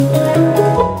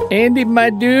Andy, my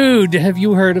dude, have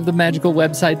you heard of the magical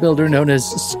website builder known as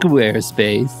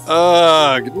Squarespace?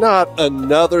 Ugh, not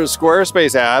another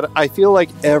Squarespace ad. I feel like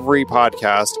every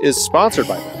podcast is sponsored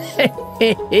by them.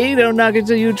 Hey, don't knock it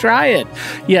till you try it.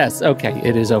 Yes, okay,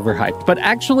 it is overhyped, but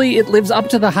actually it lives up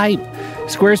to the hype.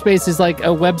 Squarespace is like a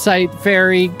website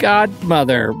fairy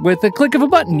godmother. With a click of a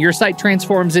button, your site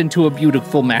transforms into a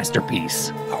beautiful masterpiece.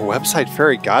 A website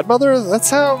fairy godmother? That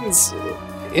sounds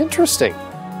interesting.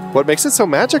 What makes it so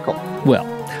magical? Well,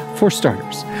 for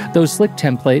starters, those slick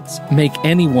templates make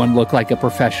anyone look like a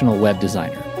professional web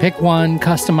designer. Pick one,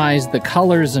 customize the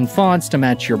colors and fonts to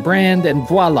match your brand, and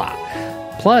voila.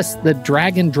 Plus, the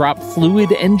drag-and-drop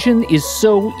fluid engine is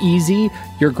so easy,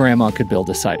 your grandma could build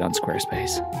a site on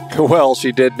Squarespace. Well,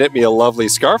 she did knit me a lovely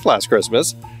scarf last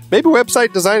Christmas. Maybe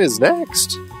website design is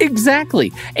next.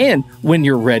 Exactly. And when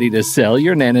you're ready to sell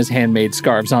your Nana's handmade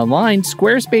scarves online,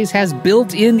 Squarespace has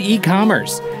built-in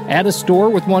e-commerce. Add a store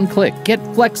with one click. Get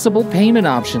flexible payment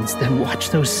options. Then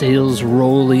watch those sales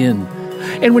roll in.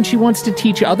 And when she wants to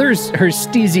teach others her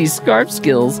steezy scarf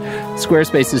skills,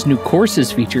 Squarespace's new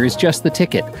courses feature is just the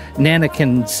ticket. Nana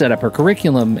can set up her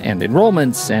curriculum and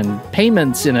enrollments and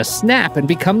payments in a snap and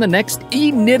become the next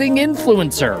e-knitting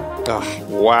influencer. Oh,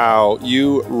 wow,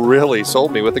 you really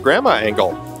sold me with the grandma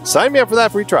angle. Sign me up for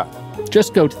that free trial.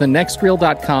 Just go to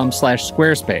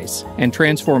thenextreel.com/Squarespace and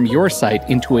transform your site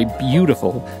into a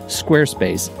beautiful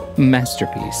Squarespace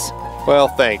masterpiece. Well,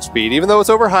 thanks, Pete. Even though it's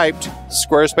overhyped,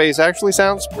 Squarespace actually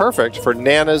sounds perfect for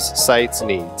Nana's site's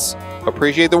needs.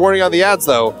 Appreciate the warning on the ads,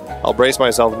 though. I'll brace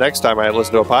myself next time I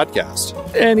listen to a podcast.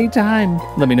 Anytime.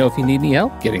 Let me know if you need any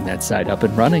help getting that site up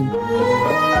and running.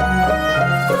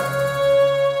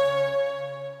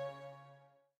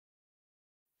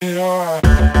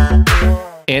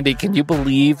 Andy, can you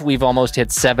believe we've almost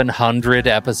hit 700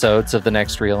 episodes of The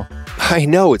Next Reel? I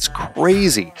know, it's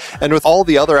crazy. And with all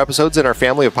the other episodes in our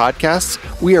family of podcasts,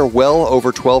 we are well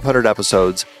over 1,200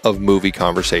 episodes of movie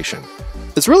conversation.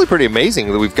 It's really pretty amazing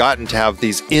that we've gotten to have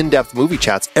these in-depth movie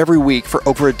chats every week for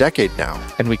over a decade now.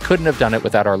 And we couldn't have done it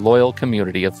without our loyal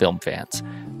community of film fans.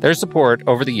 Their support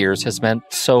over the years has meant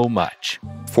so much.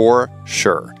 For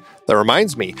sure. That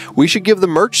reminds me, we should give the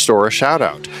merch store a shout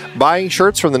out. Buying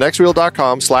shirts from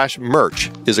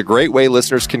thenextreel.com/merch is a great way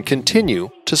listeners can continue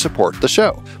to support the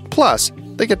show. Plus,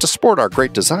 they get to sport our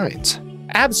great designs.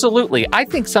 Absolutely. I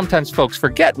think sometimes folks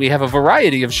forget we have a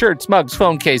variety of shirts, mugs,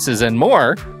 phone cases, and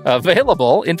more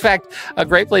available. In fact, a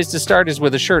great place to start is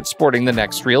with a shirt sporting the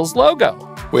Next Reel's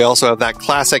logo. We also have that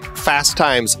classic Fast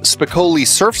Times Spicoli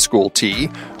Surf School tee,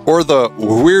 or the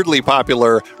weirdly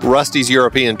popular Rusty's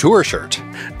European Tour shirt.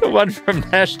 The one from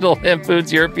National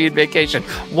Lampoon's European Vacation.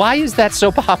 Why is that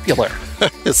so popular?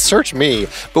 Search me,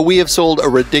 but we have sold a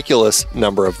ridiculous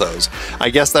number of those.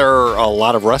 I guess there are a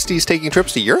lot of Rustys taking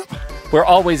trips to Europe? We're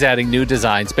always adding new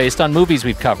designs based on movies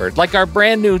we've covered, like our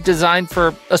brand new design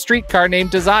for a streetcar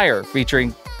named Desire,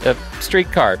 featuring a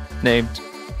streetcar named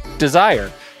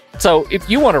Desire. So if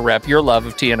you want to rep your love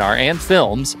of TNR and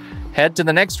films, head to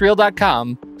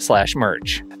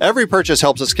thenextreel.com/merch. Every purchase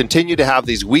helps us continue to have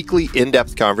these weekly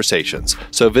in-depth conversations.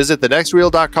 So visit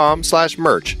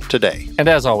thenextreel.com/merch today. And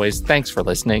as always, thanks for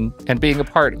listening and being a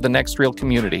part of the Next Reel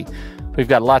community. We've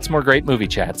got lots more great movie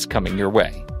chats coming your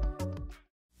way.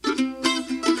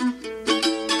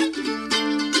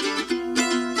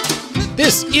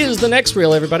 This is The Next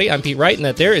Reel, everybody. I'm Pete Wright, and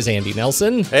that there is Andy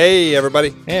Nelson. Hey,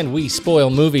 everybody. And we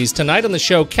spoil movies. Tonight on the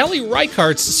show, Kelly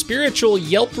Reichardt's spiritual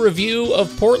Yelp review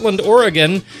of Portland,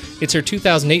 Oregon. It's her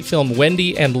 2008 film,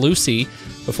 Wendy and Lucy.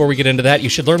 Before we get into that, you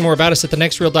should learn more about us at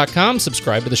thenextreel.com,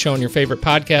 subscribe to the show on your favorite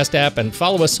podcast app, and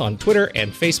follow us on Twitter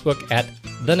and Facebook at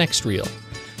The Next Reel.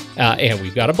 And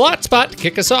we've got a blot spot to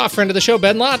kick us off. Friend of the show,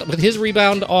 Ben Lott, with his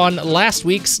rebound on last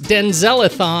week's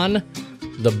Denzelathon,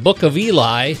 The Book of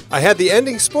Eli. I had the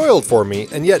ending spoiled for me,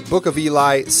 and yet Book of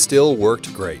Eli still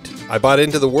worked great. I bought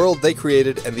into the world they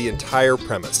created and the entire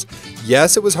premise.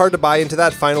 Yes, it was hard to buy into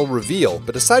that final reveal,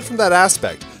 but aside from that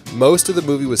aspect, most of the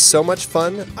movie was so much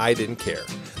fun, I didn't care.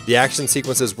 The action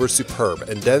sequences were superb,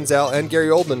 and Denzel and Gary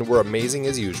Oldman were amazing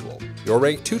as usual. Your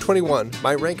rank 221,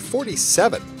 my rank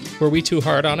 47. Were we too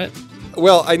hard on it?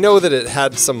 Well, I know that it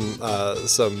had some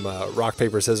rock,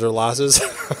 paper, scissors losses.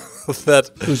 Wait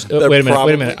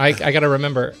a minute. I got to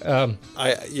remember.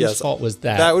 Whose fault was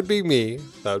that? That would be me.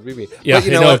 Yeah, but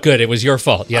you know good. It was your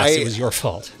fault. Yes, it was your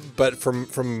fault. But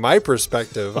from my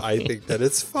perspective, I think that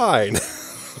it's fine.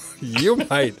 You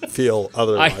might feel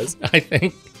otherwise. I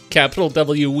think capital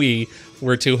W, we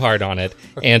were too hard on it,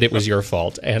 and it was your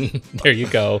fault. And there you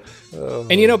go.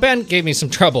 And, Ben gave me some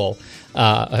trouble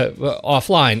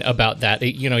offline about that.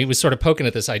 He was sort of poking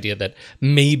at this idea that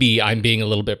maybe I'm being a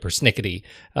little bit persnickety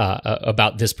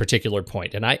about this particular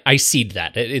point. And I cede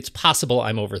that. It's possible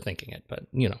I'm overthinking it, but,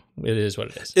 it is what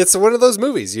it is. It's one of those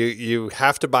movies. You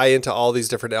have to buy into all these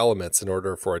different elements in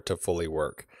order for it to fully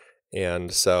work.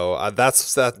 And so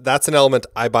that's an element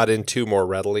I bought into more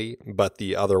readily, but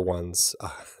the other ones,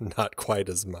 not quite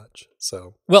as much.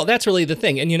 So, well, that's really the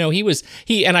thing. And,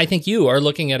 he, and I think you are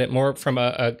looking at it more from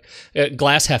a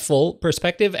glass half full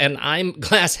perspective, and I'm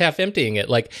glass half emptying it.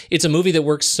 Like, it's a movie that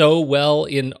works so well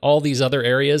in all these other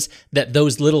areas that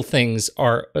those little things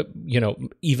are,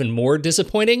 even more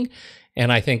disappointing. And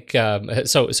I think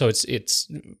so. It's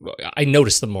I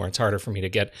notice them more. It's harder for me to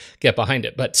get behind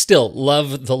it, but still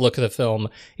love the look of the film.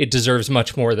 It deserves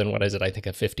much more than what is it? I think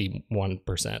a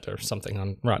 51% or something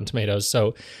on Rotten Tomatoes.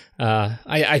 So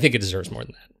I think it deserves more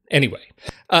than that. Anyway,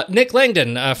 Nick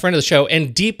Langdon, a friend of the show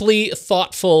and deeply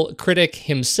thoughtful critic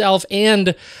himself,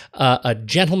 and a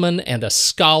gentleman and a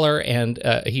scholar, and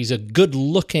he's a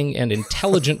good-looking and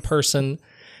intelligent person.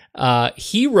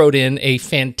 He wrote in a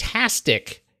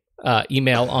fantastic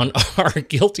email on our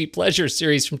Guilty Pleasure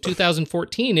series from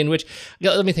 2014, in which,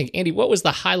 let me think, Andy, what was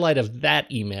the highlight of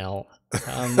that email?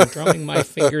 Drumming my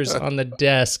fingers on the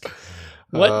desk.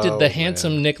 What did the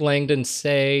handsome Nick Langdon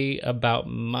say about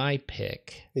my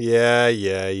pick? Yeah.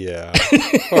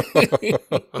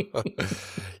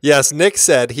 Yes, Nick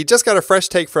said he just got a fresh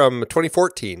take from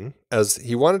 2014, as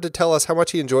he wanted to tell us how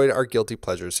much he enjoyed our Guilty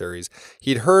Pleasure series.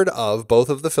 He'd heard of both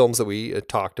of the films that we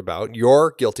talked about.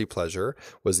 Your Guilty Pleasure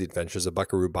was The Adventures of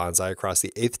Buckaroo Banzai Across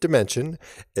the Eighth Dimension,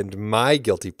 and my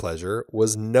Guilty Pleasure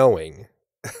was Knowing.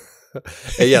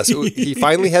 Yes, he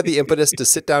finally had the impetus to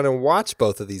sit down and watch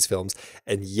both of these films.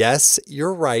 And yes,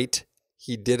 you're right.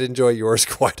 He did enjoy yours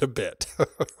quite a bit.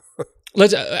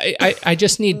 I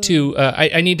just need to,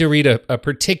 I need to read a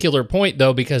particular point,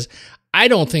 though, because I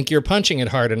don't think you're punching it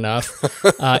hard enough.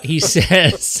 He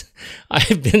says,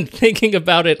 I've been thinking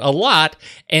about it a lot,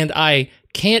 and I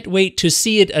can't wait to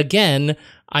see it again.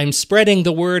 I'm spreading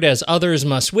the word as others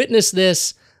must witness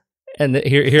this. And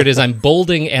here it is. I'm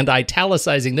bolding and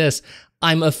italicizing this.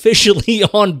 I'm officially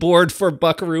on board for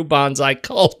Buckaroo Banzai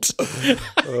cult.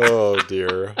 Oh,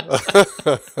 dear.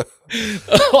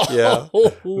 Yeah.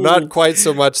 Not quite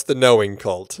so much the Knowing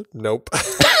cult. Nope.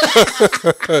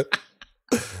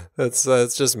 That's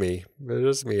just me. It's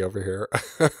just me over here.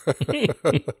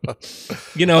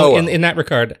 In that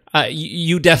regard,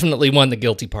 you definitely won the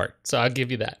guilty part, so I'll give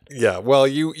you that. Yeah, well,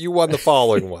 you won the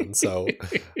following one, so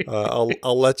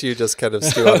I'll let you just kind of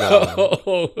stew on that one.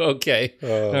 Oh, okay.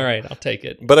 All right, I'll take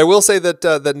it. But I will say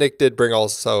that Nick did bring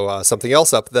also something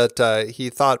else up, that he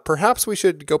thought perhaps we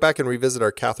should go back and revisit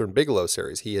our Catherine Bigelow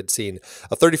series. He had seen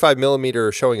a 35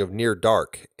 millimeter showing of Near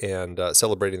Dark, and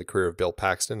celebrating the career of Bill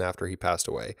Paxton after he passed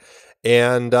away.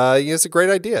 And it's a great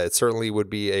idea. It certainly would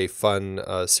be a fun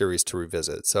series to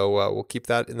revisit. So we'll keep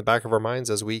that in the back of our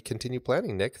minds as we continue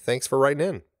planning. Nick, thanks for writing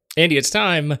in. Andy, it's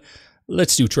time.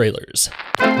 Let's do trailers.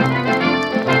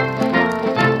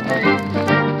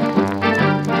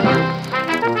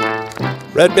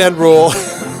 Red Band rule.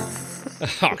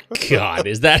 Oh God,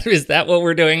 is that what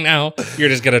we're doing now? You're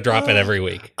just gonna drop it every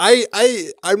week.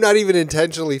 I'm not even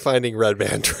intentionally finding Red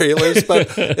Band trailers,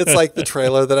 but it's like the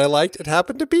trailer that I liked. It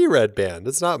happened to be Red Band.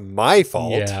 It's not my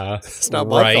fault. Yeah, it's not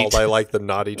my fault. I like the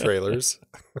naughty trailers.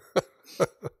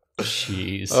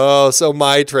 Jeez. Oh, so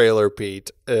my trailer,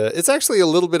 Pete. It's actually a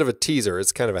little bit of a teaser.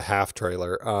 It's kind of a half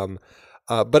trailer.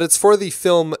 But it's for the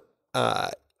film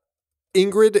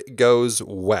Ingrid Goes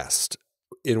West,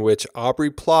 in which Aubrey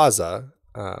Plaza,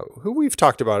 who we've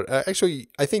talked about, actually,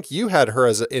 I think you had her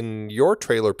as in your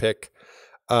trailer pick.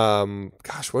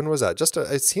 Gosh, when was that?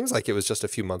 It seems like it was just a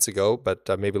few months ago, but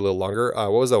maybe a little longer.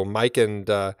 What was that? Mike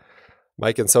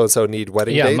and so-and-so need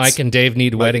wedding dates. Yeah, Mike and Dave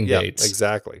need wedding dates.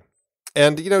 Exactly.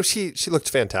 And, she looked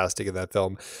fantastic in that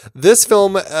film. This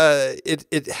film,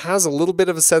 it has a little bit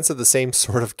of a sense of the same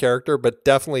sort of character, but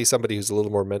definitely somebody who's a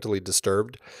little more mentally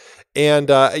disturbed. And,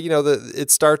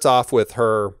 it starts off with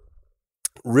her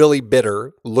really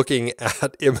bitter looking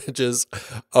at images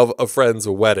of a friend's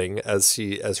wedding as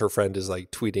her friend is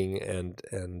like tweeting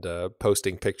and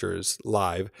posting pictures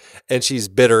live. And she's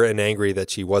bitter and angry that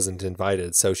she wasn't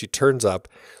invited. So she turns up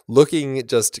looking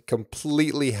just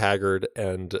completely haggard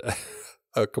and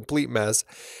a complete mess.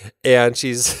 And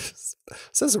says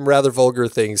some rather vulgar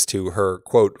things to her,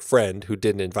 quote, friend who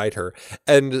didn't invite her,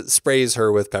 and sprays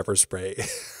her with pepper spray.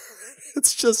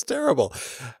 It's just terrible.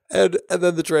 And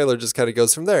then the trailer just kind of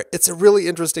goes from there. It's a really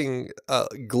interesting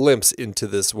glimpse into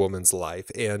this woman's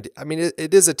life. And I mean,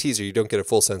 it is a teaser. You don't get a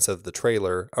full sense of the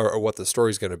trailer or what the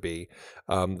story's going to be.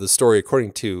 The story,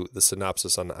 according to the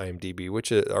synopsis on IMDb,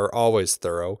 which are always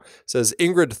thorough, says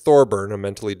Ingrid Thorburn, a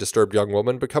mentally disturbed young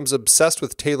woman, becomes obsessed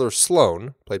with Taylor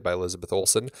Sloan, played by Elizabeth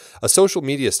Olsen, a social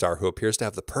media star who appears to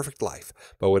have the perfect life.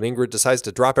 But when Ingrid decides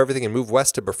to drop everything and move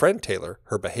west to befriend Taylor,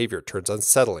 her behavior turns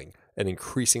unsettling and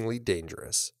increasingly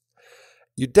dangerous.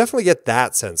 You definitely get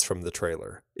that sense from the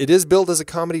trailer. It is billed as a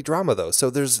comedy drama, though, so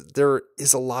there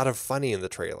is a lot of funny in the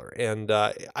trailer, and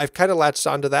I've kind of latched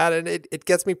onto that, and it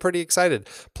gets me pretty excited.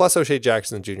 Plus, O'Shea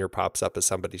Jackson Jr. pops up as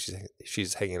somebody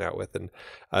she's hanging out with, and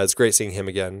it's great seeing him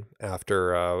again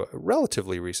after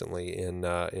relatively recently in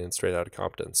Straight Outta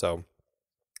Compton. So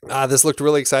this looked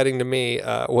really exciting to me.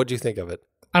 What do you think of it?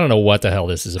 I don't know what the hell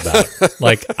this is about.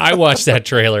 Like, I watched that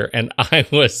trailer and I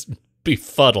was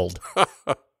befuddled.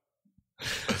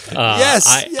 Yes,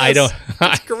 I don't.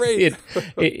 That's great.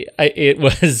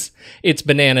 It's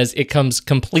bananas. It comes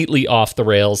completely off the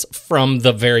rails from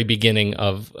the very beginning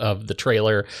of the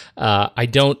trailer. I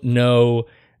don't know.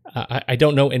 I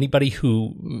don't know anybody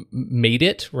who made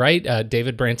it. Right,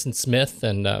 David Branson Smith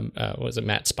and was it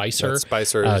Matt Spicer? Matt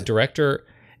Spicer, director.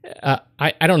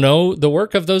 I don't know the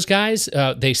work of those guys.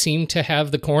 They seem to have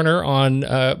the corner on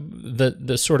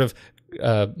the sort of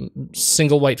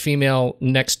single white female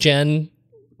next gen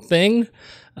thing.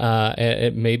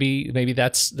 Maybe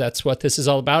that's what this is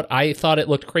all about. I thought it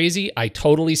looked crazy. I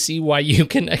totally see why you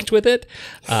connect with it.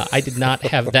 I did not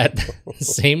have that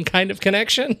same kind of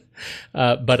connection,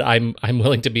 but I'm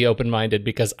willing to be open minded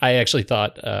because I actually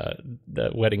thought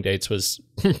the Wedding Dates was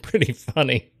pretty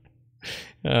funny.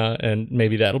 And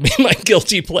maybe that'll be my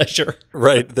guilty pleasure.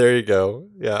 Right, there you go.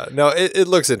 Yeah, no, it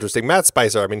looks interesting. Matt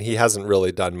Spicer, I mean, he hasn't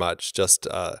really done much, just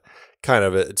kind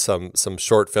of some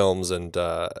short films and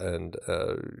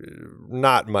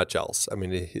not much else. I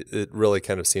mean, it really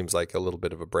kind of seems like a little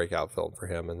bit of a breakout film for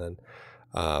him. And then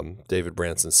David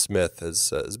Branson Smith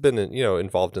has been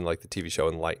involved in like the TV show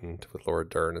Enlightened with Laura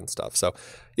Dern and stuff. So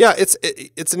yeah,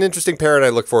 it's an interesting pair, and I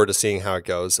look forward to seeing how it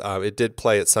goes. It did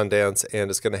play at Sundance, and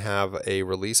it's going to have a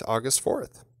release August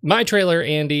 4th. My trailer,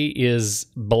 Andy, is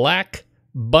Black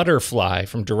Butterfly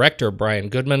from director Brian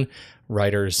Goodman,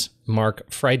 writers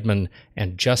Mark Friedman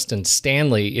and Justin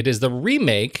Stanley. It is the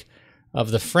remake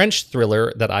of the French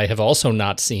thriller that I have also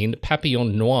not seen,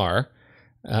 Papillon Noir.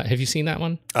 Have you seen that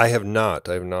one? I have not.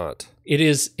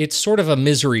 It's sort of a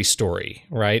misery story,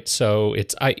 right? So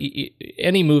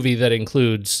any movie that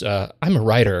includes I'm a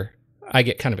writer, I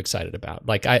get kind of excited about.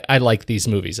 Like I like these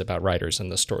movies about writers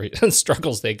and the story and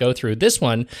struggles they go through. This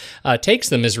one takes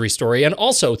the misery story and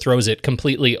also throws it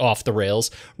completely off the rails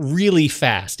really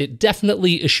fast. It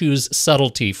definitely eschews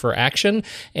subtlety for action,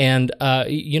 and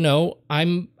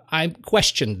I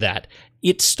questioned that.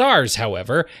 It stars,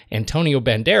 however, Antonio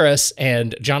Banderas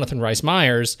and Jonathan Rhys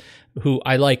Meyers, who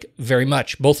I like very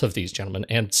much, both of these gentlemen.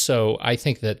 And so I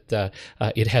think that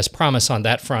it has promise on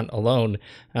that front alone.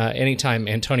 Anytime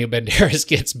Antonio Banderas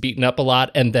gets beaten up a lot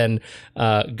and then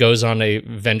goes on a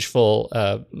vengeful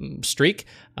streak,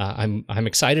 I'm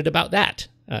excited about that.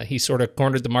 He sort of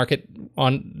cornered the market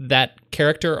on that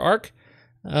character arc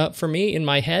for me in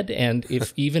my head. And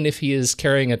even if he is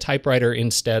carrying a typewriter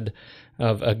instead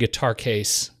of a guitar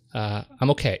case, I'm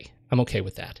okay. I'm okay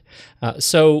with that.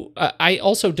 So I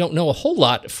also don't know a whole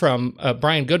lot from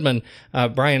Brian Goodman.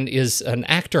 Brian is an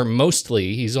actor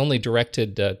mostly. He's only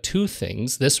directed two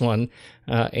things, this one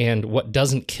and What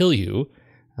Doesn't Kill You,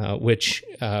 which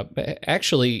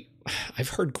actually I've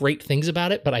heard great things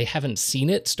about it, but I haven't seen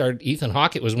it. Starred Ethan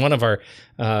Hawke. It was one of our,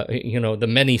 the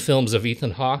many films of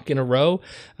Ethan Hawke in a row,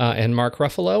 and Mark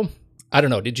Ruffalo. I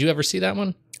don't know. Did you ever see that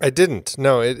one? I didn't.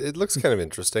 No, it looks kind of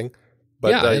interesting.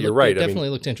 But yeah, you're right. It definitely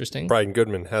looked interesting. Brian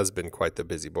Goodman has been quite the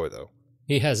busy boy, though.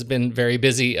 He has been very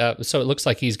busy, so it looks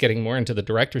like he's getting more into the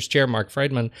director's chair. Mark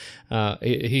Friedman,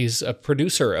 he's a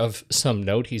producer of some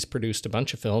note. He's produced a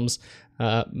bunch of films,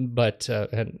 but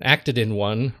acted in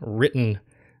one, written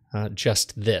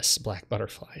just this, Black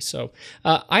Butterfly. So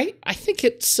I think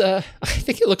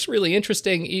it looks really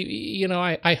interesting.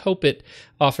 I hope it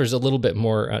offers a little bit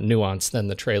more nuance than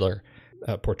the trailer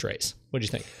portrays. What do you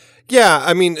think? Yeah,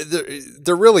 I mean,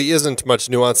 there really isn't much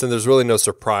nuance, and there's really no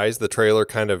surprise. The trailer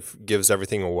kind of gives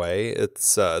everything away.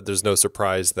 It's there's no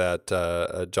surprise that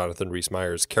Jonathan Rhys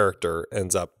Meyers' character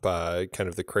ends up kind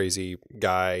of the crazy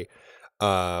guy,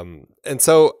 and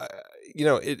so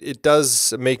it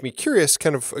does make me curious,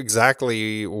 kind of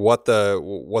exactly what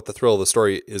the thrill of the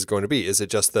story is going to be. Is it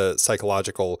just the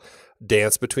psychological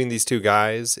dance between these two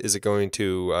guys? Is it going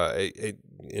to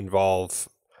involve?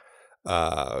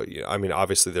 I mean,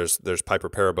 obviously, there's Piper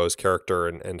Parabo's character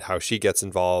and how she gets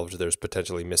involved. There's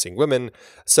potentially missing women.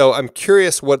 So I'm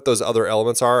curious what those other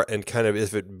elements are, and kind of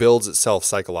if it builds itself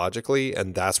psychologically,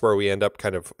 and that's where we end up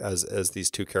kind of as these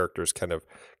two characters kind of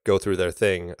go through their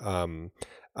thing.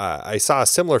 I saw a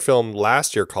similar film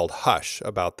last year called Hush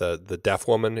about the deaf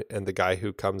woman and the guy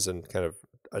who comes and kind of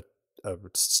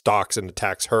stalks and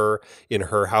attacks her in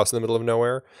her house in the middle of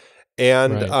nowhere,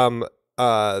 and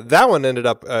Right. that one ended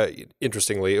up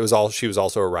interestingly. She was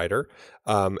also a writer,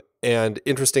 and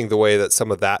interesting the way that some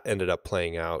of that ended up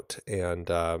playing out. And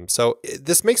so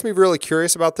this makes me really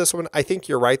curious about this one. I think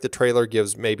you're right. The trailer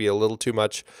gives maybe a little too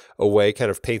much away, kind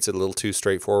of paints it a little too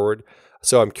straightforward.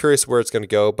 So I'm curious where it's going to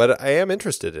go, but I am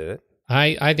interested in it.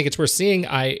 I think it's worth seeing.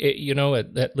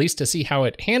 At least to see how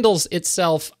it handles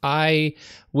itself. I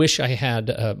wish I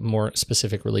had more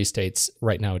specific release dates.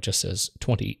 Right now, it just says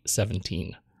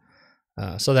 2017.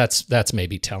 So that's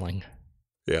maybe telling.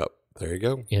 Yep. There you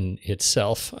go. In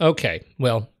itself. Okay.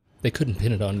 Well, they couldn't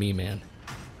pin it on me, man.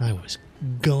 I was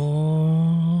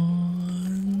gone.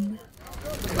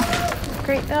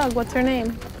 Great dog. What's her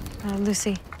name?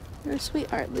 Lucy. You're a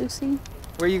sweetheart, Lucy.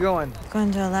 Where you going?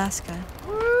 Going to Alaska.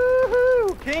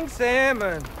 Woohoo! King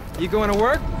salmon. You going to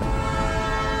work?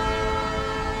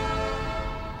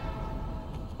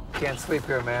 Can't sleep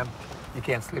here, ma'am. You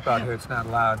can't sleep out here. It's not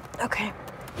allowed. Okay.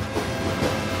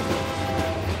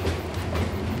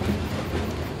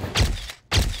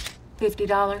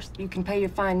 $50. You can pay your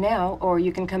fine now, or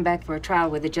you can come back for a trial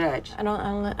with a judge. I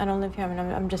don't live here. I mean,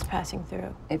 I'm just passing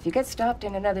through. If you get stopped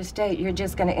in another state, you're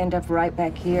just going to end up right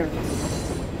back here.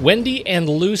 Wendy and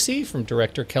Lucy from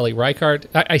director Kelly Reichardt.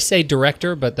 I say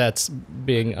director, but that's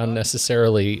being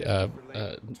unnecessarily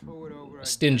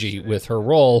stingy with her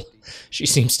role. She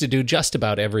seems to do just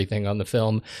about everything on the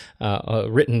film.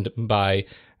 Written by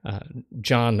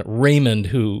Jon Raymond,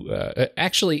 who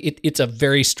actually it's a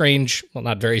very strange, well,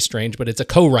 not very strange, but it's a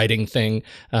co-writing thing.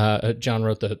 Jon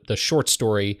wrote the short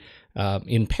story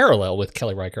in parallel with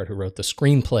Kelly Reichardt, who wrote the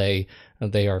screenplay.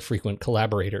 They are frequent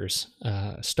collaborators.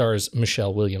 Stars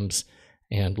Michelle Williams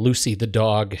and Lucy the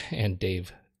dog and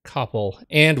Dave Koppel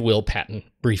and Will Patton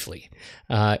briefly.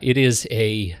 It's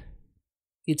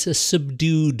a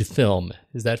subdued film.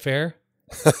 Is that fair?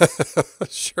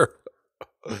 Sure.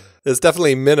 It's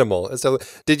definitely minimal.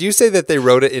 Did you say that they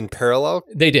wrote it in parallel?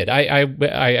 They did.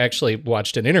 I actually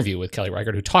watched an interview with Kelly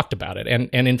Reichardt who talked about it.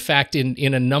 And in fact,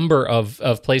 in a number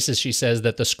of places, she says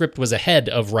that the script was ahead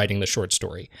of writing the short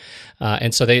story.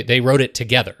 And so they wrote it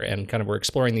together and kind of were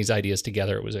exploring these ideas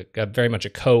together. It was a very much a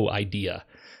co-idea.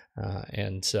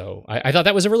 And so I thought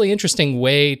that was a really interesting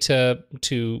way to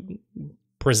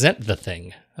present the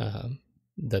thing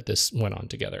that this went on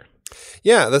together.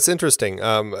 Yeah, that's interesting.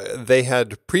 They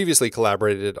had previously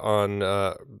collaborated on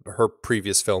her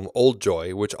previous film, Old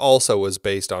Joy, which also was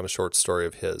based on a short story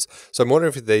of his. So I'm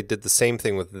wondering if they did the same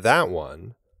thing with that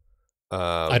one.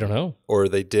 I don't know. Or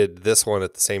they did this one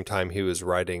at the same time he was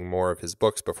writing more of his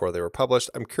books before they were published.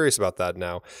 I'm curious about that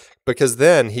now. Because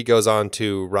then he goes on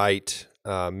to write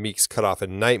Meek's Cutoff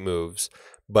and Night Moves,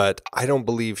 but I don't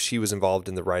believe she was involved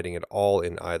in the writing at all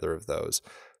in either of those.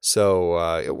 So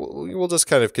we'll just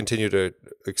kind of continue to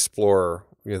explore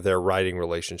their writing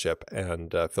relationship and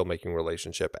filmmaking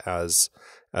relationship as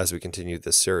we continue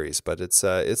this series. But it's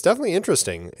definitely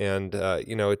interesting, and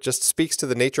it just speaks to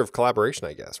the nature of collaboration,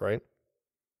 I guess, right?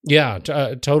 Yeah,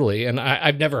 totally. And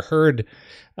I've never heard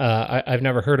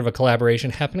of a collaboration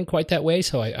happening quite that way.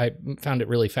 So I found it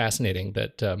really fascinating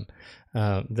that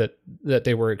that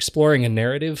they were exploring a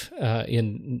narrative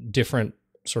in different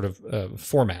sort of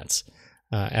formats.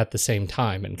 At the same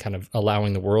time, and kind of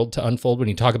allowing the world to unfold. When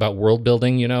you talk about world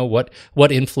building, what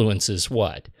influences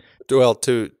what? Well,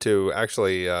 to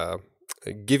actually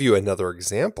give you another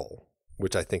example,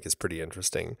 which I think is pretty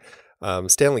interesting,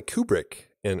 Stanley Kubrick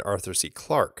and Arthur C.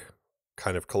 Clarke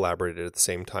kind of collaborated at the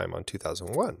same time on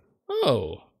 2001.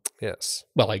 Oh. Yes.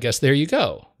 Well, I guess there you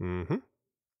go. Mm-hmm.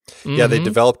 Yeah, they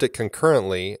developed it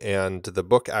concurrently, and the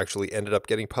book actually ended up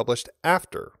getting published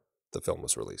after the film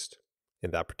was released. In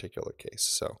that particular case.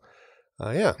 So,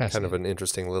 kind of an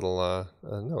interesting little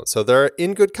note. So they're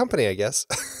in good company, I guess.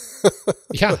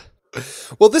 Yeah.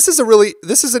 Well, this is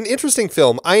an interesting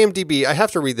film. IMDb, I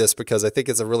have to read this because I think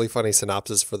it's a really funny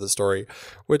synopsis for the story,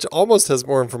 which almost has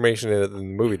more information in it than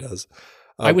the movie does.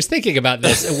 I was thinking about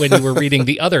this when you were reading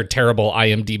the other terrible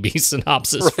IMDb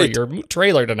synopsis for your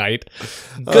trailer tonight.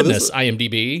 Goodness,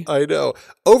 IMDb. I know.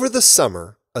 Over the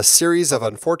summer, a series of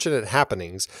unfortunate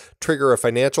happenings trigger a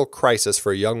financial crisis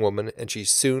for a young woman, and she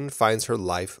soon finds her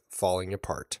life falling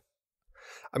apart.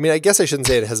 I mean, I guess I shouldn't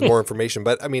say it has more information,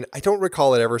 but I mean, I don't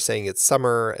recall it ever saying it's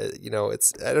summer.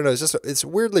 I don't know. It's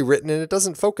weirdly written, and it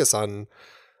doesn't focus on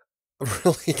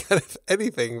really kind of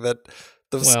anything that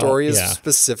the story is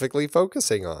specifically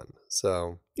focusing on.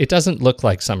 So it doesn't look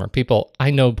like summer. People,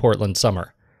 I know Portland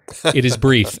summer. It is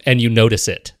brief, and you notice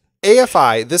it.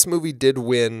 AFI, this movie did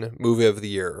win Movie of the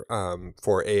Year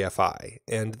for AFI,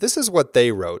 and this is what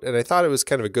they wrote, and I thought it was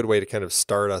kind of a good way to kind of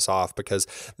start us off, because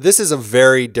this is a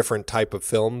very different type of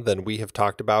film than we have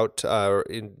talked about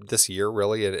in this year,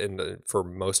 really, and for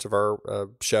most of our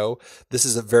show. This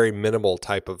is a very minimal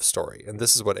type of story, and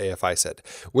this is what AFI said.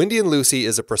 Wendy and Lucy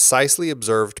is a precisely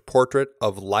observed portrait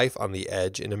of life on the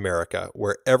edge in America,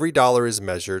 where every dollar is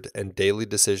measured and daily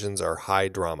decisions are high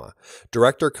drama.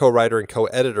 Director, co-writer, and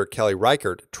co-editor Kelly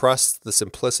Reichardt trusts the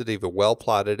simplicity of a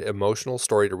well-plotted, emotional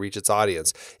story to reach its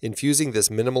audience, infusing this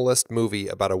minimalist movie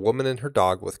about a woman and her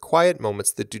dog with quiet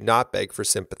moments that do not beg for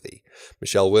sympathy.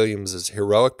 Michelle Williams'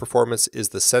 heroic performance is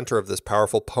the center of this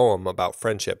powerful poem about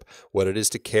friendship, what it is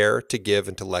to care, to give,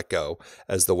 and to let go,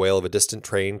 as the wail of a distant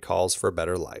train calls for a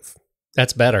better life.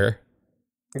 That's better.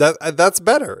 That's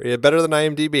better. Better than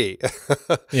IMDb.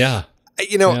 Yeah.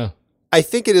 I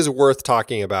think it is worth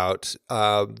talking about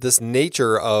this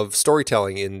nature of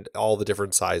storytelling in all the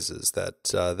different sizes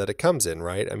that it comes in,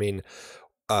 right? I mean,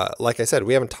 like I said,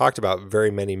 we haven't talked about very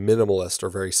many minimalist or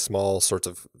very small sorts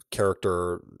of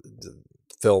character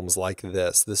films like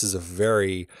this. This is a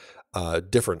very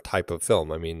different type of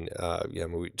film. I mean,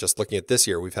 just looking at this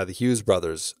year, we've had the Hughes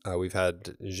brothers, we've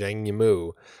had Zhang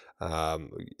Yimou,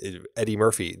 Eddie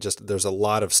Murphy. Just there's a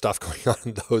lot of stuff going on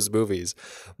in those movies.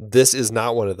 This is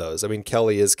not one of those. I mean,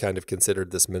 Kelly is kind of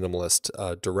considered this minimalist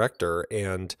director,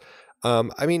 and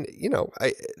I mean,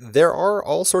 there are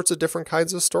all sorts of different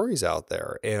kinds of stories out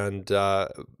there, and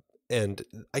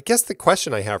I guess the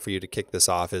question I have for you to kick this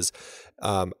off is,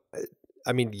 I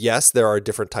mean, yes, there are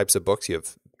different types of books. You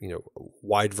have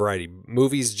wide variety.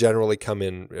 Movies generally come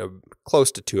in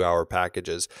close to 2-hour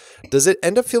packages. Does it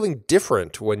end up feeling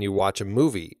different when you watch a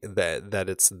movie that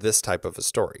it's this type of a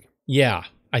story? Yeah,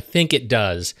 I think it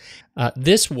does. I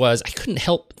couldn't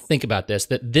help think about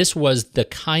that this was the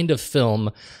kind of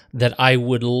film that I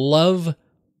would love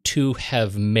to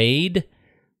have made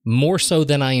more so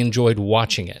than I enjoyed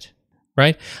watching it.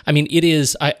 Right? I mean, it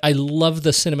is, I love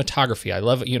the cinematography. I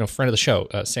love, friend of the show,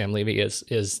 Sam Levy is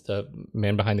the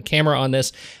man behind the camera on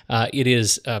this. It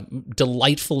is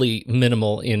delightfully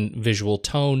minimal in visual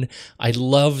tone. I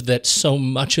love that so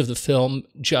much of the film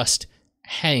just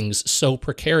hangs so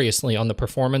precariously on the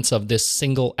performance of this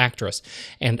single actress.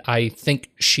 And I think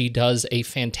she does a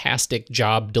fantastic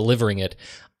job delivering it.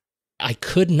 I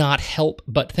could not help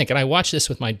but think, and I watched this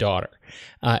with my daughter,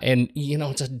 and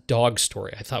it's a dog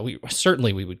story. I thought we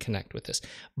would connect with this,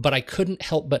 but I couldn't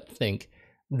help but think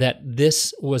that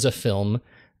this was a film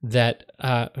that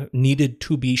needed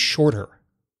to be shorter,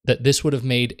 that this would have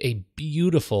made a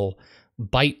beautiful,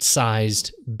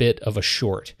 bite-sized bit of a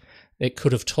short. It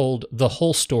could have told the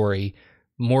whole story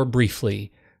more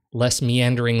briefly, less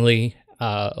meanderingly,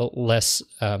 less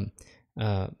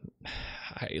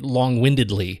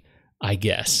long-windedly, I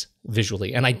guess,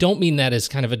 visually. And I don't mean that as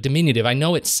kind of a diminutive. I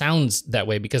know it sounds that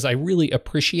way because I really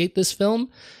appreciate this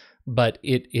film, but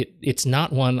it's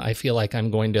not one I feel like I'm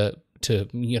going to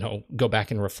go back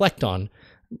and reflect on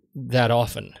that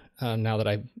often now that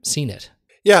I've seen it.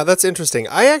 Yeah, that's interesting.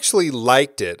 I actually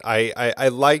liked it. I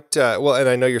liked, and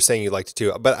I know you're saying you liked it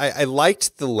too, but I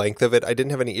liked the length of it. I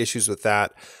didn't have any issues with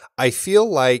that. I feel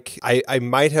like I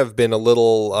might have been a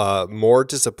little more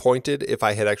disappointed if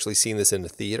I had actually seen this in a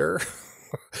theater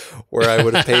where I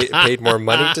would have paid more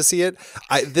money to see it.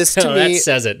 That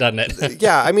says it, doesn't it?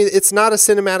 Yeah, I mean, it's not a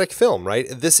cinematic film, right?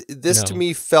 This to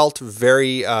me felt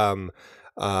very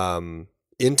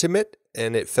intimate.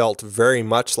 And it felt very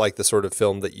much like the sort of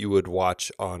film that you would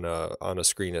watch on a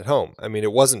screen at home. I mean,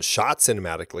 it wasn't shot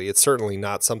cinematically. It's certainly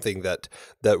not something that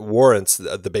warrants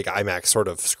the big IMAX sort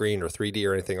of screen or 3D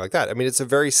or anything like that. I mean, it's a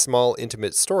very small,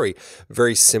 intimate story,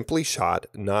 very simply shot,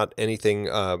 not anything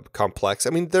complex. I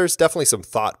mean, there's definitely some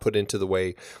thought put into the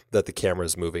way that the camera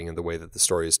is moving and the way that the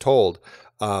story is told.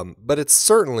 But it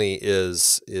certainly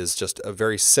is just a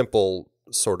very simple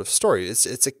sort of story.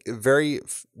 It's a very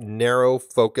narrow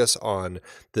focus on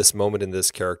this moment in this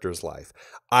character's life.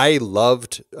 I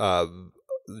loved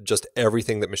just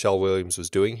everything that Michelle Williams was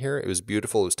doing here. It was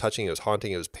beautiful. It was touching. It was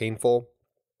haunting. It was painful.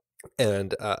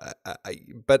 And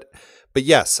but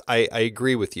yes, I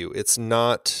agree with you. It's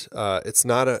not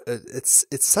it's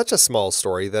such a small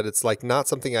story that it's like not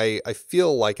something I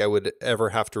feel like I would ever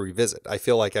have to revisit. I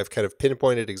feel like I've kind of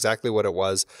pinpointed exactly what it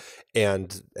was,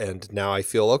 and now I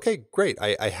feel okay, great.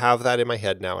 I have that in my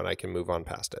head now, and I can move on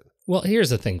past it. Well, here's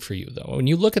the thing for you, though. When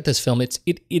you look at this film, it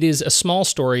is a small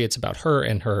story. It's about her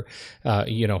and her,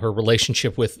 her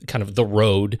relationship with kind of the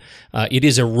road. It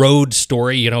is a road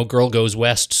story, girl goes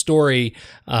west story,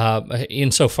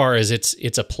 insofar as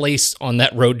it's a place on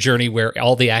that road journey where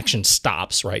all the action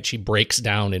stops, right? She breaks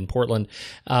down in Portland.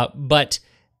 But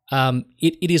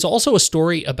it is also a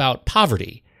story about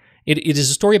poverty. It is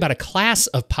a story about a class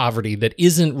of poverty that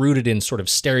isn't rooted in sort of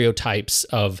stereotypes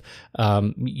of,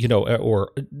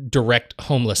 or direct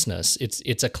homelessness.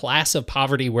 It's a class of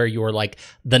poverty where you're like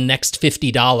the next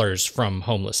 $50 from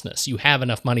homelessness. You have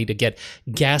enough money to get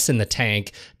gas in the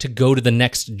tank to go to the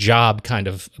next job kind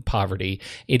of poverty.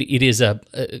 It is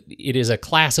a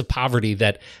class of poverty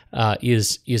that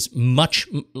is much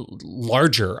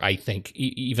larger, I think,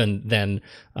 even than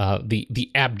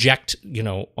the abject,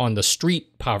 on the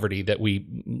street poverty that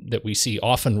we see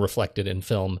often reflected in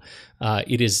film.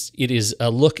 It is a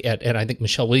look at, and I think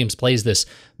Michelle Williams plays this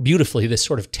beautifully, this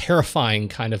sort of terrifying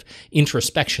kind of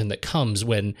introspection that comes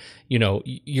when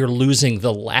you're losing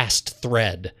the last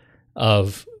thread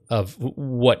of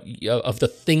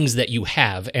the things that you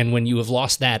have, and when you have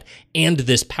lost that and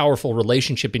this powerful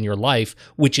relationship in your life,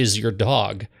 which is your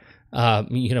dog.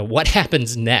 What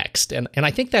happens next? And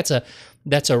I think that's a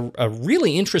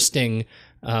really interesting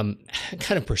kind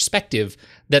of perspective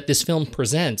that this film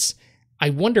presents. I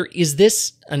wonder, is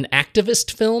this an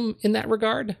activist film in that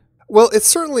regard? Well, it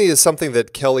certainly is something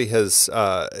that Kelly has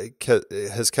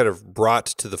kind of brought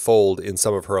to the fold in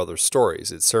some of her other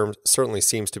stories. It certainly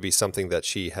seems to be something that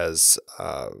she has.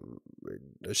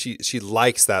 She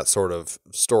likes that sort of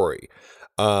story,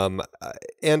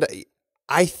 and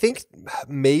I think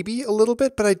maybe a little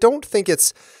bit, but I don't think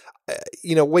it's.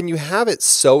 When you have it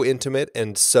so intimate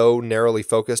and so narrowly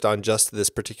focused on just this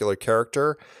particular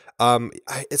character,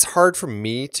 it's hard for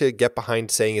me to get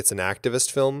behind saying it's an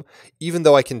activist film, even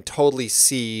though I can totally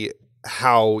see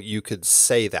how you could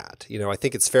say that. I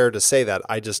think it's fair to say that.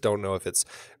 I just don't know if it's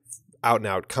out and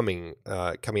out coming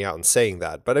out and saying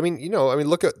that. But I mean,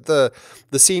 look at the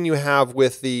scene you have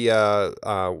with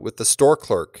the store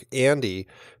clerk, Andy,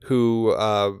 who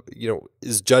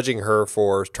is judging her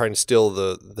for trying to steal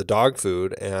the dog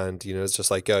food, and it's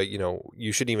just like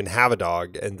you shouldn't even have a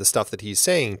dog, and the stuff that he's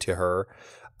saying to her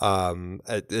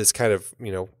is kind of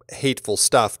hateful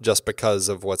stuff just because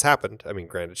of what's happened. I mean,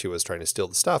 granted, she was trying to steal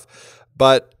the stuff,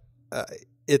 but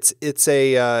it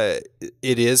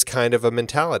is kind of a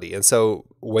mentality. And so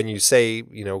when you say,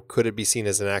 could it be seen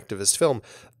as an activist film?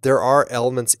 There are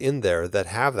elements in there that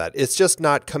have that. It's just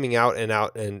not coming out,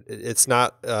 and it's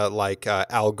not like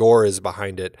Al Gore is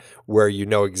behind it, where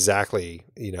exactly,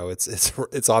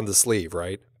 it's on the sleeve,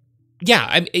 right?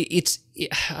 Yeah,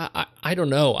 I don't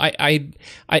know. I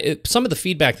some of the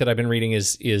feedback that I've been reading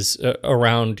is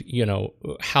around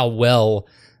how well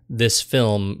this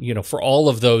film, for all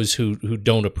of those who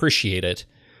don't appreciate it,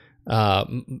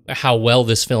 how well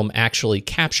this film actually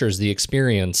captures the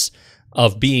experience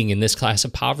of being in this class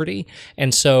of poverty.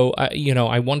 And so,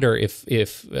 I wonder if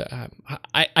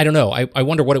I don't know. I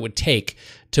wonder what it would take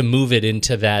to move it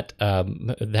into that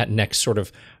next sort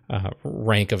of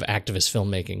rank of activist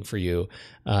filmmaking for you,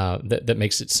 that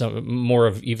makes it more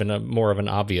of an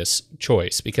obvious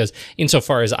choice. Because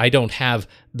insofar as I don't have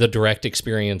the direct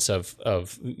experience of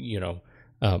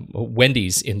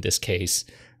Wendy's in this case,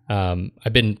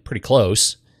 I've been pretty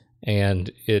close,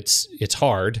 and it's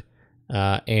hard,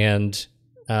 and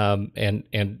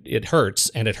it hurts,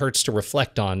 and it hurts to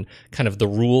reflect on kind of the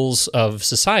rules of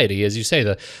society, as you say.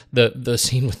 The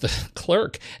scene with the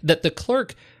clerk, that the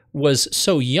clerk was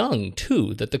so young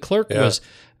too, that the clerk was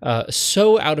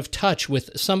so out of touch with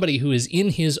somebody who is in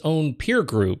his own peer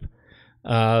group.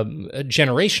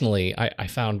 Generationally, I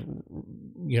found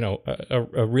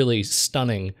a really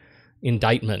stunning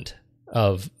indictment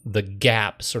of the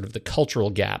gap, sort of the cultural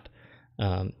gap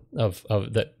of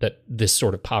that this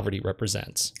sort of poverty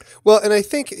represents. Well, and I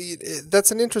think that's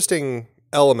an interesting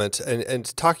element,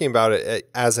 and talking about it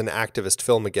as an activist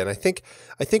film again, I think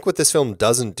what this film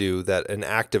doesn't do that an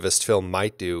activist film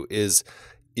might do is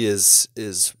get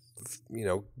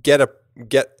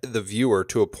the viewer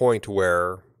to a point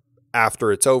where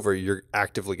after it's over, you're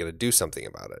actively going to do something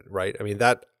about it, right? I mean,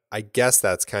 I guess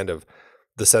that's kind of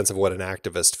the sense of what an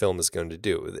activist film is going to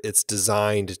do. It's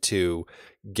designed to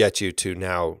get you to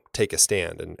now take a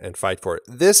stand and fight for it.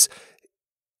 This,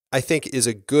 I think is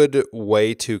a good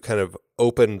way to kind of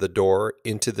open the door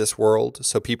into this world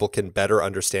so people can better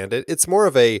understand it. It's more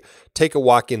of a take a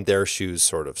walk in their shoes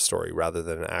sort of story rather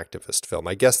than an activist film.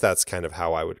 I guess that's kind of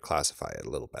how I would classify it a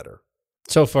little better.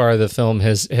 So far, the film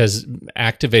has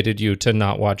activated you to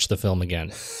not watch the film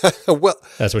again. Well,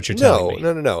 that's what you're telling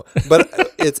me. No. But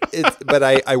but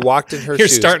I walked in her You're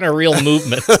shoes. You're starting a real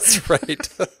movement. That's right.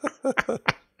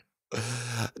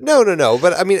 No.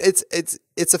 But I mean,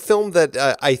 it's a film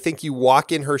that I think you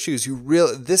walk in her shoes.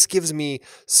 This gives me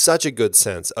such a good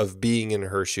sense of being in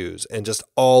her shoes and just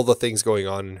all the things going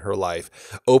on in her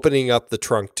life. Opening up the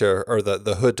trunk or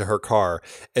the hood to her car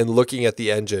and looking at the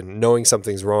engine, knowing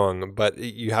something's wrong, but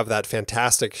you have that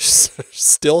fantastic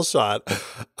still shot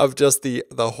of just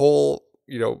the whole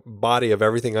body of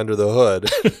everything under the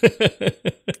hood.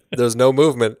 There's no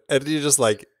movement, and you just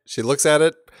like she looks at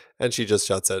it. And she just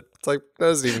shuts it. It's like,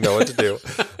 doesn't even know what to do.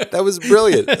 That was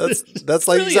brilliant. That's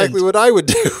like exactly what I would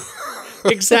do.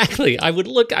 Exactly. I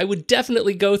would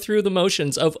definitely go through the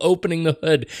motions of opening the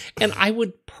hood. And I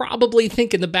would probably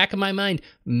think in the back of my mind,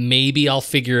 maybe I'll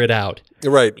figure it out.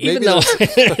 Right. Even though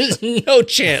there's no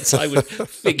chance I would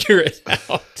figure it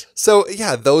out. So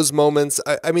yeah, those moments,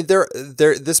 I mean,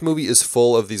 this movie is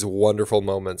full of these wonderful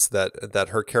moments that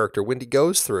her character Wendy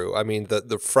goes through. I mean,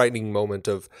 the frightening moment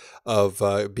of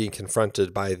being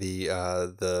confronted by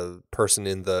the person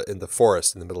in the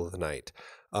forest in the middle of the night.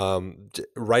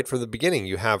 Right from the beginning,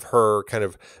 you have her kind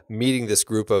of meeting this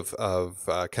group of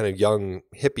kind of young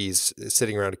hippies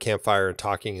sitting around a campfire and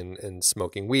talking and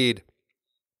smoking weed.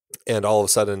 And all of a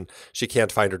sudden she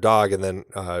can't find her dog. And then,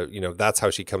 that's how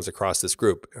she comes across this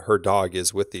group. Her dog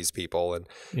is with these people and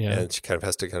she kind of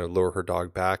has to kind of lure her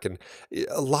dog back. And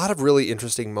a lot of really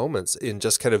interesting moments in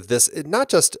just kind of this, not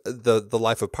just the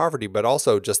life of poverty, but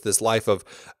also just this life of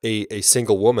a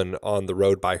single woman on the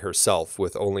road by herself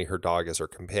with only her dog as her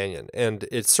companion. And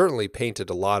it certainly painted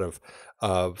a lot of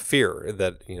fear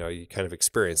that, you kind of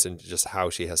experience and just how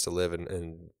she has to live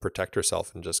and protect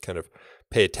herself and just kind of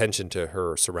pay attention to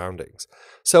her surroundings.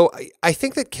 So I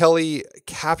think that Kelly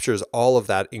captures all of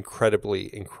that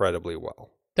incredibly, incredibly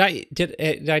well.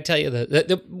 Did I tell you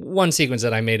the one sequence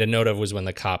that I made a note of was when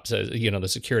the cop says, the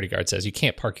security guard says, you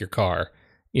can't park your car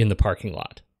in the parking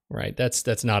lot, right?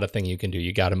 That's not a thing you can do.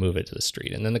 You got to move it to the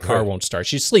street. And then the car won't start.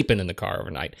 She's sleeping in the car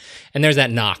overnight. And there's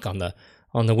that knock on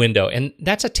the window. And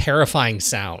that's a terrifying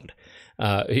sound.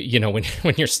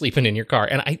 When you're sleeping in your car.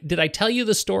 And did I tell you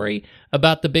the story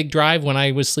about the big drive when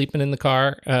I was sleeping in the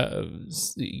car, a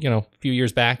few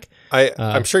years back?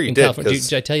 I'm sure you did.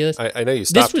 Did I tell you this? I know you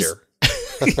stopped here.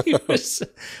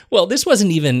 Well, this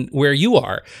wasn't even where you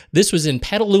are. This was in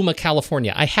Petaluma,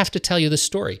 California. I have to tell you this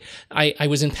story. I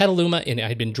was in Petaluma, and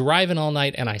I'd been driving all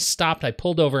night, and I stopped. I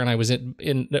pulled over, and I was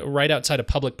in right outside a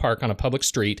public park on a public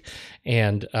street,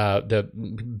 and the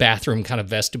bathroom kind of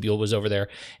vestibule was over there,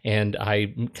 and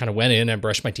I kind of went in and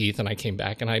brushed my teeth, and I came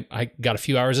back, and I got a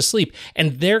few hours of sleep,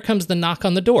 and there comes the knock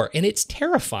on the door, and it's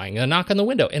terrifying, a knock on the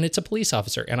window, and it's a police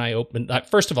officer, and I opened.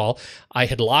 First of all, I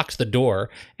had locked the door,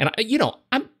 and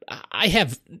I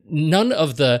have none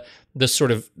of the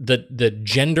sort of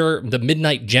the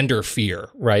midnight gender fear,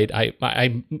 right?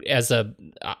 I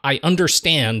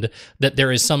understand that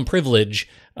there is some privilege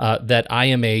that I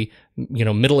am a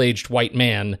middle-aged white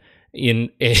man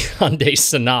in a Hyundai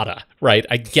Sonata, right?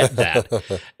 I get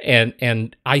that.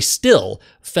 and I still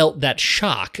felt that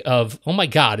shock of, oh my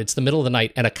God, it's the middle of the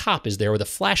night and a cop is there with a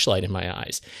flashlight in my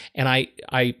eyes. And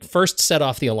I first set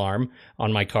off the alarm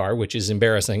on my car, which is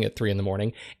embarrassing at 3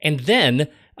 a.m. And then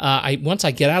once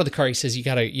I get out of the car, he says, you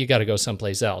gotta go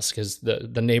someplace else because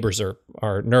the neighbors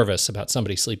are nervous about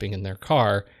somebody sleeping in their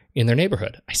car in their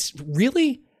neighborhood. I said,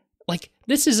 really? Like,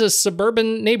 this is a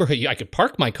suburban neighborhood. I could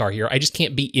park my car here. I just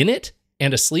can't be in it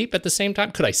and asleep at the same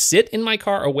time. Could I sit in my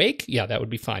car awake? Yeah, that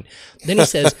would be fine. Then he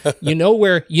says, you know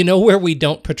where we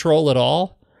don't patrol at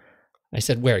all? I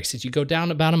said, where? He says, you go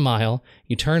down about a mile,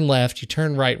 you turn left, you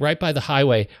turn right by the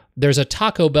highway. There's a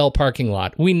Taco Bell parking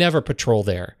lot. We never patrol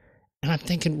there. And I'm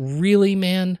thinking, really,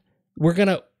 man? We're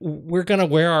gonna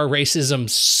wear our racism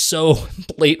so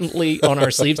blatantly on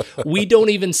our sleeves. We don't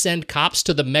even send cops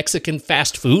to the Mexican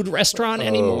fast food restaurant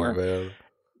anymore. Oh, man.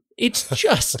 It's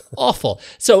just awful.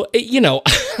 So,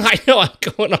 I know I'm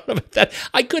going on about that.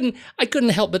 I couldn't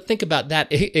help but think about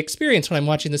that experience when I'm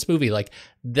watching this movie. Like,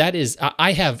 that is,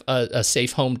 I have a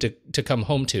safe home to come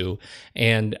home to,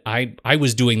 and I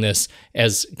was doing this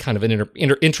as kind of an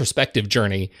introspective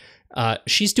journey.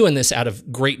 She's doing this out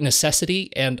of great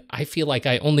necessity, and I feel like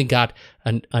I only got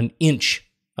an inch,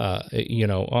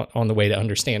 on the way to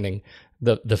understanding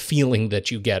the feeling that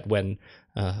you get when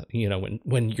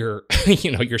when your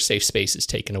your safe space is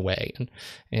taken away,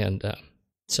 and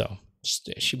so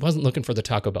she wasn't looking for the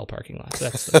Taco Bell parking lot.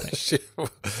 That's the thing.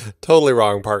 Totally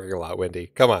wrong parking lot, Wendy.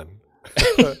 Come on.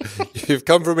 You've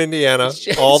come from Indiana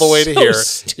all the way to here.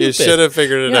 Stupid. You should have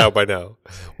figured it out by now.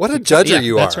 What a judger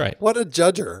you are. That's right. What a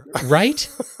judger. Right?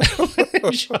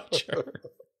 Judger.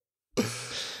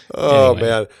 Oh Anyway.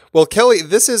 man. Well, Kelly,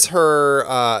 this is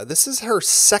her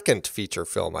second feature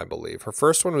film, I believe. Her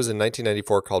first one was in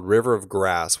 1994 called River of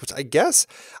Grass, which I guess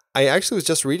I actually was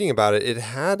just reading about it. It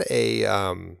had a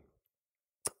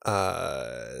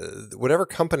whatever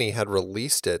company had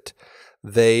released it,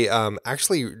 they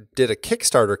actually did a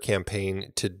Kickstarter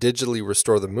campaign to digitally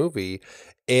restore the movie.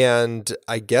 And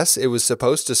I guess it was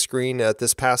supposed to screen at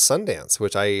this past Sundance,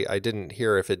 which I didn't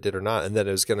hear if it did or not. And then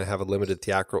it was going to have a limited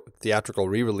theatrical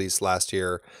re-release last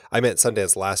year. I meant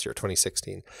Sundance last year,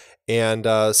 2016. And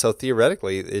so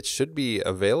theoretically, it should be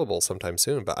available sometime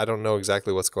soon. But I don't know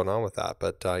exactly what's going on with that.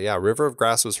 But yeah, River of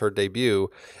Grass was her debut.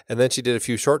 And then she did a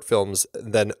few short films.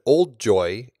 Then Old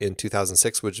Joy in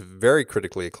 2006, which is a very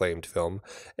critically acclaimed film.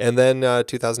 And then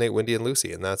 2008, Wendy and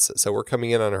Lucy. And so we're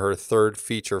coming in on her third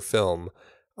feature film.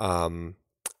 And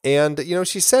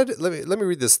she said, let me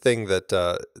read this thing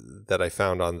that I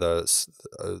found on the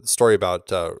story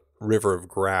about River of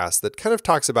Grass that kind of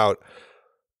talks about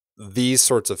these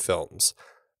sorts of films.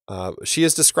 She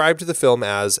has described the film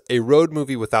as a road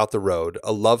movie without the road,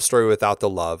 a love story without the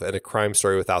love, and a crime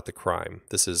story without the crime.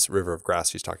 This is River of Grass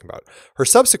she's talking about. Her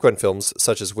subsequent films,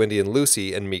 such as Wendy and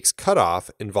Lucy and Meek's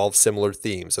Cutoff, involve similar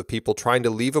themes of people trying to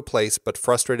leave a place but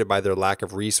frustrated by their lack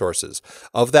of resources.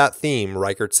 Of that theme,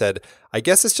 Reichardt said, "I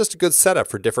guess it's just a good setup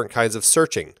for different kinds of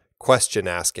searching. Question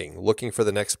asking, looking for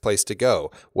the next place to go.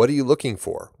 What are you looking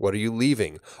for? What are you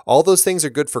leaving? All those things are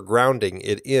good for grounding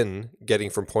it in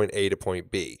getting from point A to point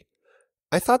B."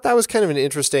 I thought that was kind of an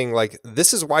interesting,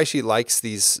 this is why she likes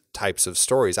these types of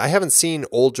stories. I haven't seen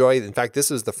Old Joy. In fact,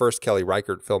 this is the first Kelly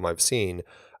Reichardt film I've seen.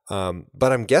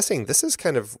 But I'm guessing this is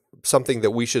kind of something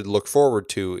that we should look forward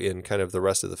to in kind of the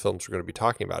rest of the films we're going to be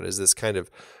talking about, is this kind of,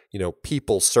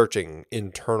 people searching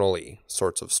internally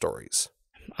sorts of stories.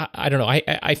 I don't know.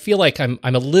 I feel like I'm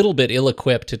a little bit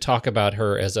ill-equipped to talk about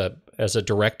her as a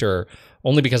director,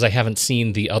 only because I haven't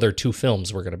seen the other two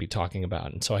films we're going to be talking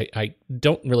about, and so I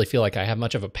don't really feel like I have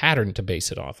much of a pattern to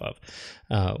base it off of.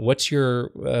 What's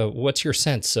your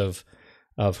sense of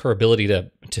her ability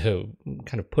to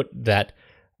kind of put that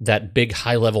big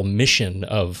high-level mission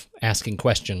of asking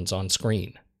questions on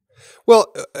screen?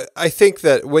 Well, I think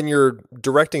that when you're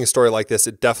directing a story like this,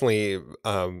 it definitely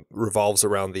revolves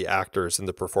around the actors and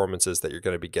the performances that you're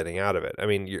going to be getting out of it. I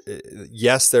mean,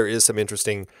 yes, there is some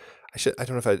interesting, I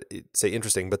don't know if I'd say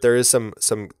interesting, but there is some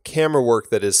camera work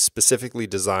that is specifically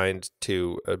designed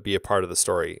to be a part of the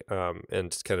story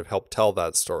and kind of help tell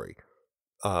that story.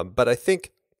 But I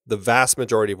think the vast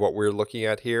majority of what we're looking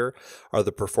at here are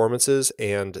the performances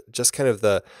and just kind of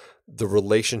the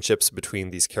relationships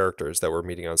between these characters that we're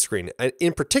meeting on screen. And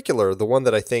in particular, the one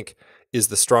that I think is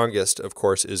the strongest, of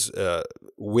course, is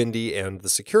Wendy and the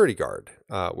security guard,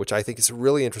 which I think is a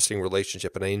really interesting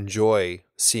relationship. And I enjoy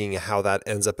seeing how that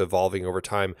ends up evolving over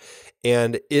time.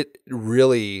 And it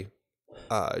really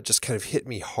just kind of hit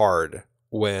me hard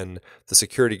when the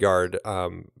security guard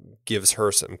gives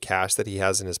her some cash that he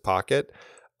has in his pocket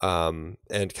and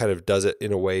kind of does it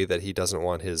in a way that he doesn't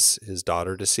want his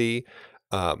daughter to see.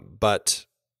 But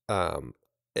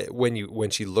when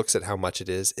she looks at how much it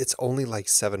is, it's only like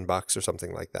 $7 or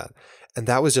something like that. And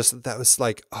that was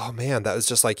like, oh man, that was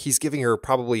just like, he's giving her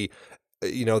probably,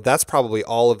 that's probably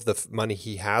all of the money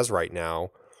he has right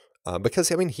now. Because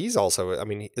he's also,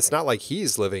 it's not like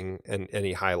he's living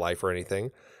any high life or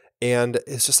anything. And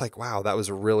it's just like, wow, that was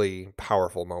a really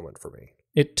powerful moment for me.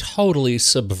 It totally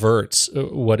subverts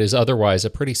what is otherwise a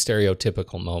pretty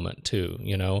stereotypical moment too,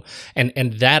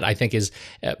 and that I think is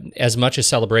as much a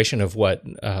celebration of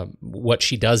what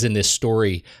she does in this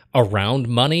story around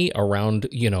money, around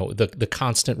the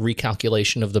constant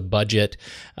recalculation of the budget.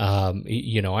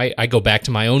 I go back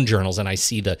to my own journals and I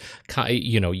see the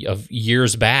of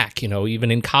years back,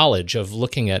 even in college, of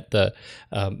looking at the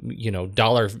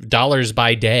dollars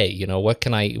by day.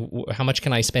 How much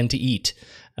can I spend to eat?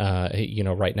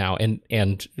 Right now.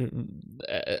 And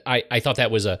I thought that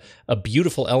was a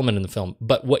beautiful element in the film.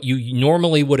 But what you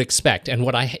normally would expect, and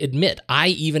what I admit I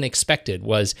even expected,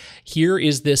 was here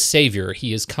is this savior.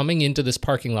 He is coming into this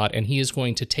parking lot and he is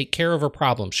going to take care of her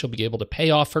problems. She'll be able to pay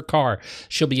off her car.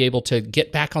 She'll be able to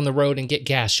get back on the road and get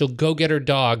gas. She'll go get her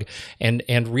dog and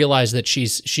realize that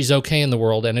she's okay in the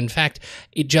world. And in fact,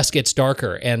 it just gets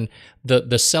darker. And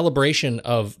the celebration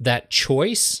of that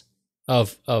choice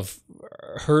of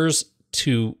hers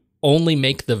to only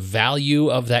make the value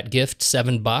of that gift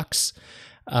 $7,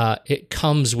 it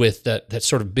comes with that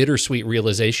sort of bittersweet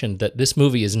realization that this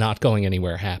movie is not going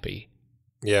anywhere happy.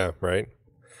 Yeah, right.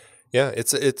 Yeah,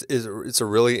 it's a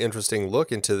really interesting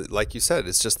look into, like you said,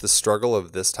 it's just the struggle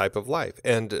of this type of life,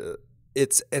 and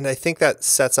I think that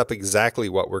sets up exactly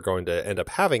what we're going to end up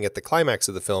having at the climax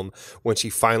of the film when she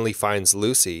finally finds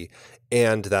Lucy,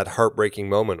 and that heartbreaking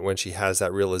moment when she has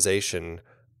that realization,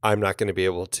 I'm not going to be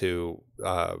able to,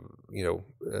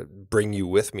 bring you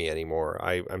with me anymore.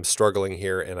 I'm struggling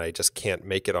here, and I just can't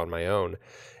make it on my own,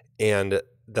 and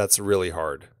that's really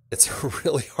hard. It's a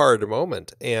really hard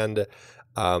moment, and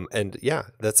yeah,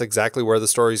 that's exactly where the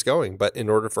story's going. But in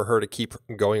order for her to keep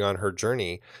going on her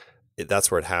journey,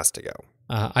 that's where it has to go.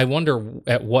 I wonder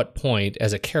at what point,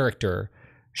 as a character,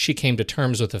 she came to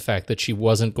terms with the fact that she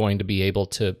wasn't going to be able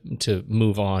to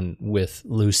move on with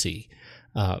Lucy.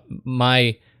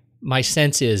 My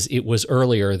sense is it was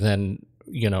earlier than,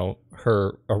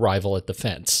 her arrival at the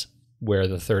fence where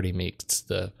the 30 meets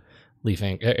the Leif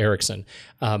Erikson.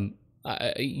 I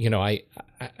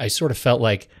sort of felt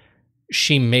like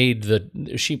she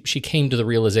came to the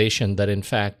realization that in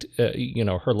fact,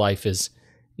 her life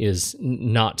is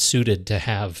not suited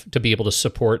to be able to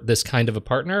support this kind of a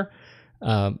partner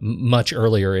much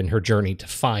earlier in her journey to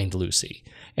find Lucy.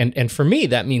 And for me,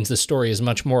 that means the story is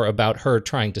much more about her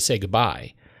trying to say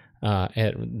goodbye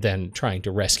than trying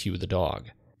to rescue the dog.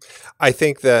 I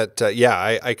think that,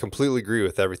 I completely agree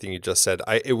with everything you just said.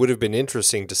 It would have been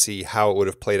interesting to see how it would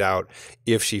have played out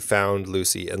if she found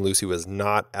Lucy and Lucy was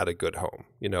not at a good home,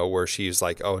 where she's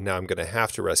like, oh, now I'm going to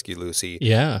have to rescue Lucy.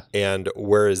 Yeah. And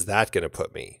where is that going to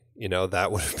put me?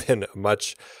 That would have been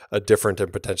a different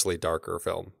and potentially darker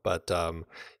film. But,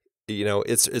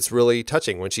 it's really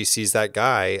touching when she sees that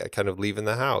guy kind of leaving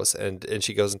the house and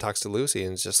she goes and talks to Lucy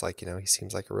and it's just like, he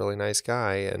seems like a really nice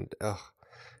guy. And,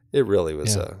 it really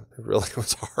was. It really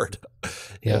was hard.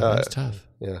 Yeah, it's tough.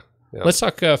 Yeah. Let's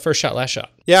talk first shot, last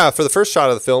shot. Yeah, for the first shot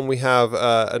of the film, we have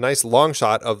a nice long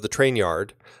shot of the train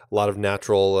yard. A lot of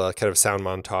natural kind of sound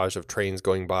montage of trains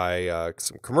going by,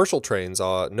 some commercial trains,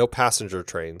 no passenger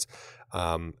trains,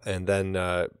 and then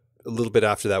a little bit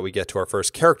after that, we get to our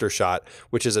first character shot,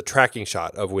 which is a tracking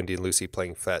shot of Wendy and Lucy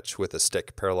playing fetch with a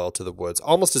stick parallel to the woods,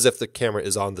 almost as if the camera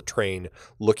is on the train,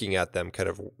 looking at them, kind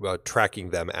of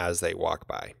tracking them as they walk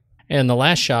by. And the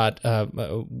last shot,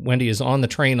 Wendy is on the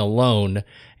train alone,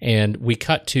 and we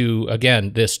cut to,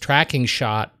 again, this tracking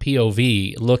shot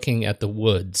POV looking at the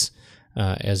woods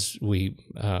as we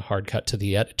hard cut to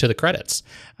the credits.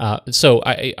 So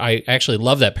I actually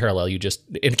love that parallel you just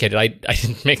indicated. I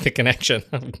didn't make the connection,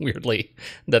 weirdly,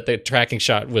 that the tracking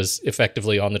shot was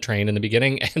effectively on the train in the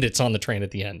beginning and it's on the train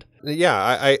at the end.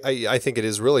 Yeah, I think it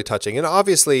is really touching. And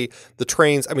obviously the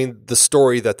trains, the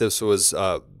story that this was,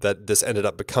 that this ended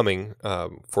up becoming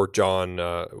for Jon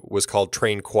was called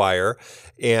Train Choir,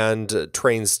 and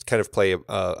trains kind of play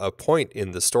a point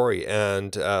in the story.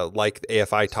 And like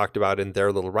AFI talked about in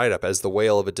their little write-up, as the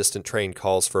wail of a distant train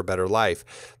calls for a better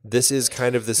life, this is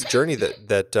kind of this journey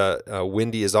that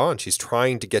Wendy is on. She's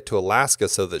trying to get to Alaska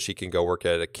so that she can go work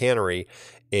at a cannery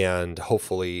and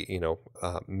hopefully,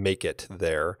 make it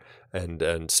there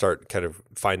and start kind of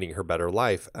finding her better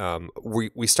life.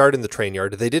 We start in the train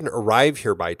yard. They didn't arrive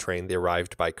here by train; they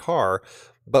arrived by car.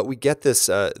 But we get this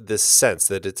sense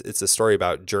that it's a story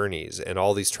about journeys, and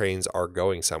all these trains are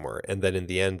going somewhere. And then in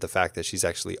the end, the fact that she's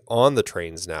actually on the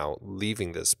trains now,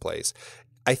 leaving this place,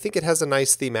 I think it has a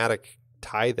nice thematic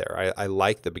tie there. I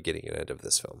like the beginning and end of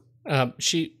this film.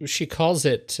 She calls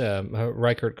it,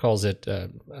 Reichardt calls it,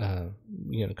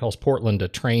 calls Portland a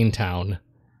train town.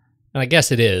 And I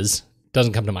guess it is.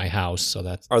 Doesn't come to my house, so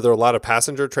that's... Are there a lot of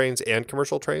passenger trains and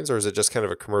commercial trains, or is it just kind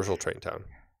of a commercial train town?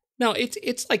 No,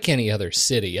 it's like any other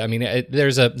city.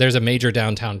 There's a major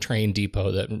downtown train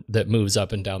depot that moves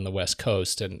up and down the West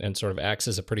Coast and sort of acts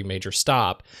as a pretty major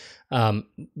stop.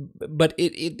 But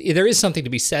there is something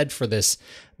to be said for this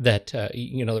that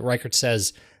Reichardt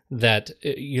says that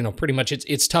pretty much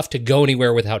it's tough to go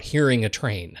anywhere without hearing a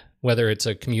train, whether it's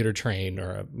a commuter train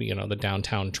or the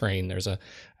downtown train. There's a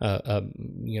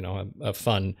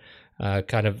fun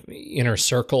kind of inner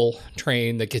circle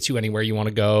train that gets you anywhere you want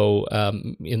to go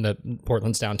in the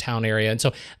Portland's downtown area. And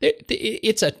so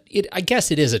I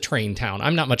guess it is a train town.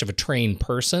 I'm not much of a train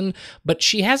person, but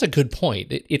she has a good point.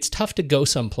 It's tough to go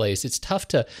someplace. It's tough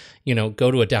to,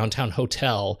 go to a downtown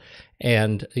hotel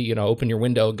and, open your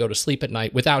window and go to sleep at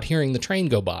night without hearing the train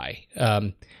go by.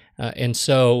 And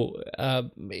so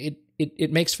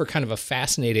it makes for kind of a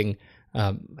fascinating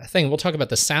thing. We'll talk about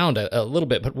the sound a little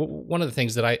bit, but one of the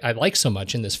things that I like so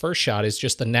much in this first shot is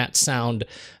just the nat sound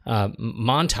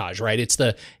montage, right?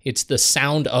 It's the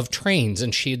sound of trains,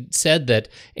 and she had said that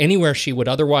anywhere she would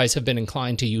otherwise have been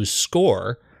inclined to use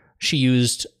score, she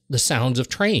used the sounds of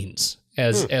trains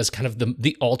as kind of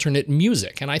the alternate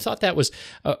music, and I thought that was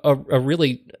a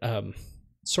really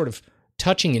sort of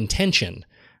touching intention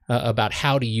about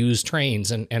how to use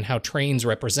trains and how trains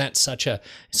represent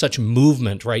such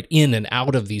movement right in and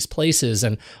out of these places.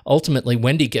 And ultimately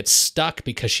Wendy gets stuck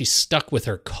because she's stuck with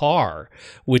her car,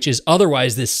 which is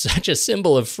otherwise such a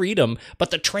symbol of freedom,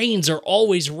 but the trains are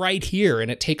always right here.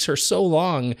 And it takes her so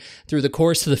long through the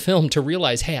course of the film to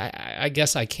realize, hey, I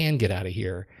guess I can get out of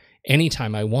here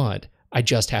anytime I want. I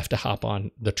just have to hop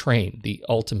on the train, the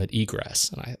ultimate egress.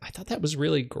 And I thought that was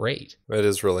really great. It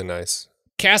is really nice.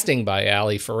 Casting by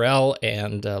Ali Farrell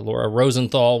and Laura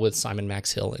Rosenthal, with Simon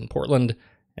Max Hill in Portland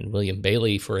and William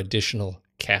Bailey for additional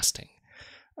casting.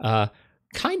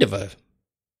 Kind of a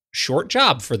short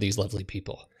job for these lovely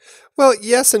people. Well,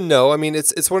 yes and no. I mean,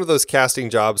 it's one of those casting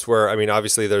jobs where, I mean,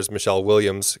 obviously there's Michelle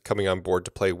Williams coming on board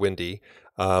to play Wendy.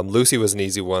 Lucy was an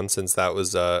easy one since that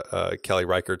was Kelly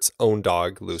Reichardt's own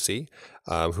dog, Lucy,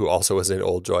 who also was in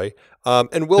Oldjoy.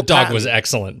 And Will The dog Patton, was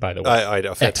excellent, by the way. I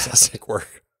know, fantastic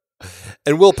work.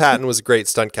 And Will Patton was great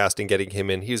stunt casting, getting him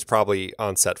in. He was probably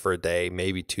on set for a day,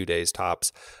 maybe 2 days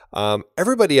tops.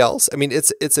 Everybody else, I mean,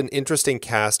 it's an interesting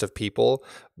cast of people,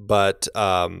 but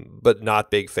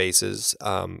not big faces.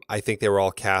 I think they were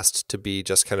all cast to be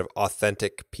just kind of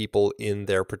authentic people in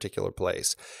their particular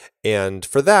place. And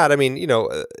for that, I mean, you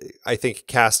know, I think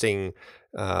casting,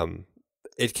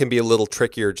 it can be a little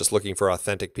trickier just looking for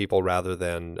authentic people rather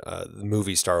than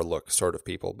movie star look sort of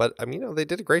people. But I mean, you know, they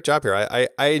did a great job here.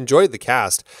 I enjoyed the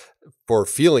cast for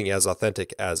feeling as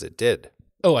authentic as it did.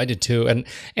 Oh, I did too. And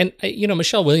you know,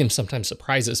 Michelle Williams sometimes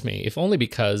surprises me, if only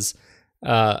because you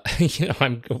know,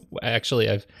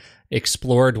 I've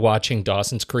explored watching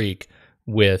Dawson's Creek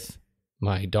with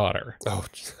my daughter. Oh,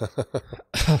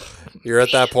 you're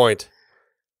at that point.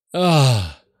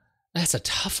 Oh, that's a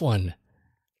tough one.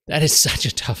 That is such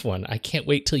a tough one. I can't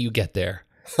wait till you get there.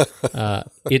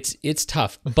 It's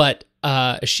tough, but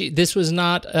this was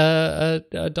not a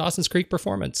Dawson's Creek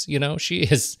performance. You know, she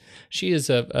is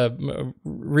a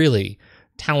really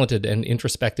talented and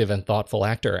introspective and thoughtful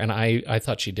actor, and I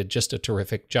thought she did just a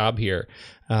terrific job here.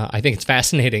 I think it's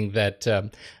fascinating that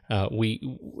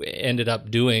we ended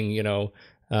up doing, you know,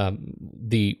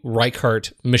 the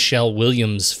Reichardt Michelle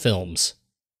Williams films.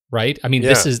 Right? I mean,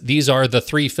 these are the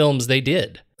 3 films they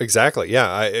did. Exactly.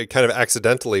 Yeah. Kind of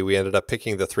accidentally, we ended up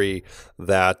picking the 3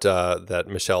 that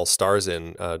Michelle stars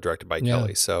in, directed by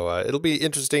Kelly. So it'll be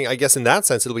interesting. I guess in that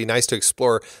sense, it'll be nice to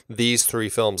explore these 3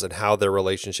 films and how their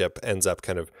relationship ends up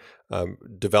kind of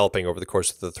developing over the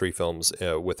course of the 3 films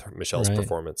with Michelle's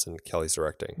performance and Kelly's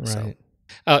directing. Right. So.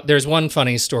 There's one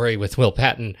funny story with Will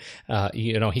Patton.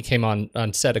 You know, he came on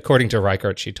set, according to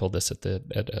Reichardt. She told this at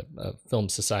a Film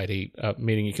Society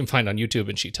meeting you can find on YouTube,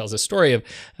 and she tells a story of,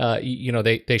 you know,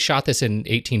 they shot this in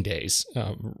 18 days,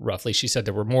 roughly. She said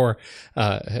there were more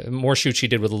shoots she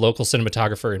did with a local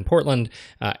cinematographer in Portland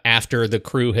after the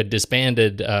crew had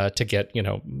disbanded to get, you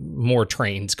know, more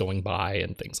trains going by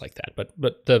and things like that.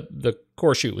 But the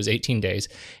core shoot was 18 days,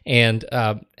 and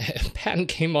Patton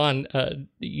came on,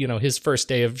 you know, his first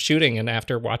day of shooting, and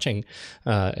after watching,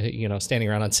 you know, standing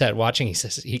around on set watching,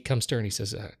 he comes to her and he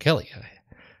says, Kelly,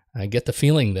 I get the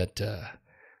feeling that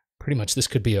pretty much this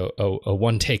could be a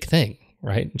one-take thing,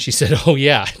 right? And she said, oh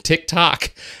yeah,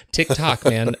 tick-tock,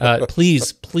 man.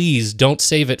 Please don't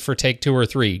save it for take 2 or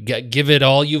 3. Give it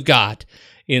all you've got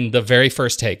in the very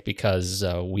first take, because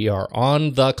we are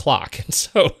on the clock. And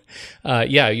so,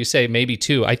 yeah, you say maybe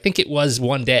 2. I think it was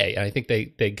 1 day. I think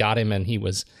they got him and he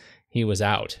was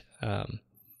out.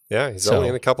 Yeah, he's only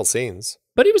in a couple scenes.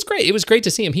 But it was great. It was great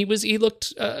to see him. He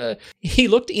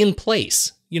looked in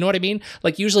place. You know what I mean?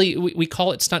 Like usually we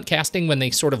call it stunt casting when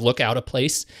they sort of look out of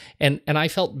place. And I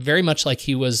felt very much like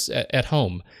he was at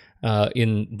home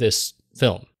in this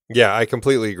film. Yeah, I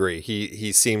completely agree.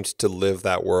 He seemed to live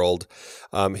that world.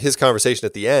 His conversation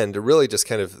at the end really just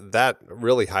kind of, that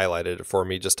really highlighted it for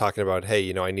me, just talking about, hey,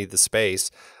 you know, I need the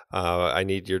space. I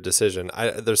need your decision.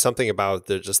 There's something about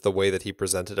just the way that he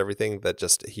presented everything that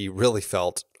just, he really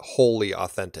felt wholly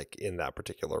authentic in that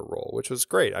particular role, which was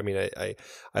great. I mean,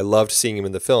 I loved seeing him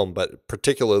in the film, but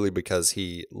particularly because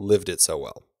he lived it so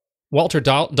well. Walter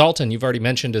Dalton, you've already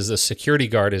mentioned as the security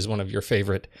guard, is one of your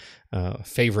favorite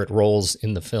roles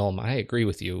in the film. I agree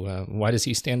with you. Why does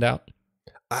he stand out?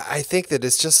 I think that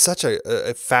it's just such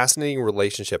a fascinating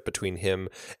relationship between him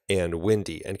and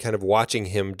Wendy, and kind of watching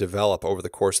him develop over the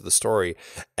course of the story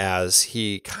as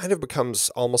he kind of becomes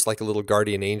almost like a little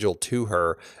guardian angel to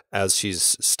her as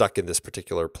she's stuck in this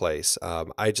particular place.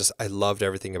 I loved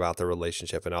everything about their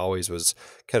relationship, and always was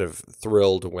kind of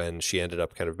thrilled when she ended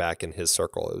up kind of back in his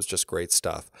circle. It was just great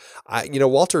stuff.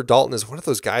 Walter Dalton is one of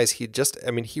those guys.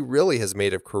 He really has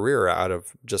made a career out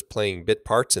of just playing bit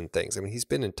parts in things. I mean, he's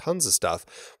been in tons of stuff.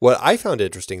 What I found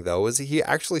interesting, though, is he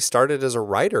actually started as a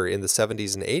writer in the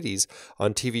 70s and 80s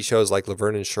on TV shows like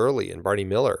Laverne and Shirley and Barney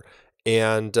Miller.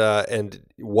 And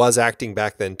was acting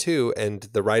back then too. And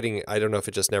the writing, I don't know if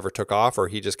it just never took off or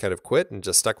he just kind of quit and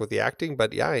just stuck with the acting.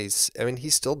 But yeah, he's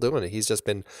still doing it. He's just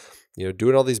been,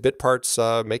 doing all these bit parts,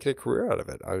 making a career out of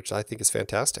it, which I think is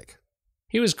fantastic.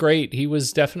 He was great. He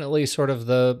was definitely sort of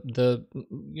the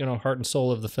heart and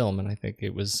soul of the film, and I think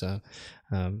it was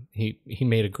he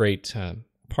made a great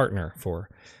partner for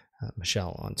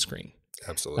Michelle on screen.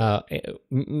 Absolutely.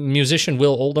 Musician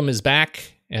Will Oldham is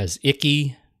back as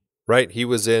Icky. Right, he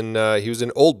was in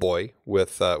Old Boy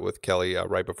with Kelly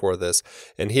right before this,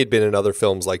 and he had been in other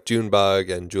films like Junebug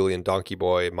and Julian Donkey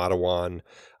Boy, Matawan,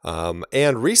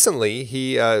 and recently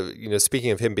he,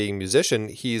 speaking of him being a musician,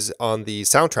 he's on the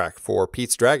soundtrack for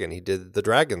Pete's Dragon. He did the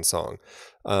Dragon song,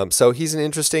 so he's an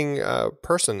interesting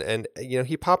person, and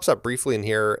he pops up briefly in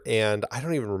here, and I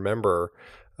don't even remember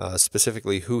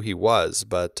specifically who he was,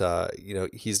 but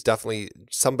he's definitely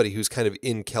somebody who's kind of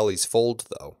in Kelly's fold,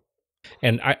 though.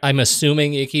 And I'm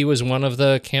assuming Icky was one of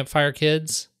the Campfire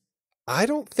Kids? I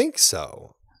don't think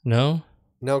so. No?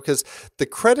 No, because the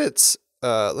credits,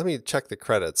 let me check the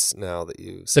credits now that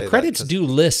you say the credits do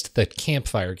list the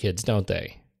Campfire Kids, don't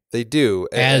they? They do.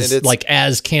 As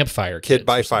Campfire Kids. Kid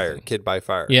by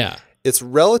Fire. Yeah. It's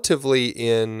relatively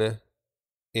in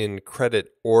credit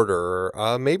order.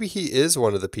 Maybe he is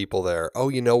one of the people there. Oh,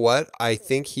 you know what? I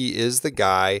think he is the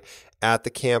guy at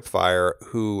the campfire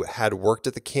who had worked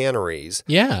at the canneries.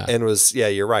 Yeah. And was, yeah,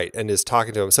 you're right. And is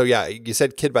talking to him. So yeah, you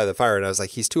said Kid by the Fire. And I was like,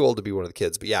 he's too old to be one of the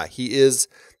kids. But yeah, he is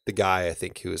the guy, I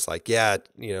think, who is like, yeah,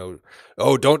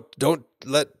 oh, don't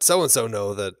let so-and-so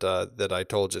know that I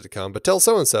told you to come, but tell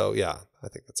so-and-so. Yeah, I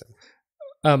think that's him.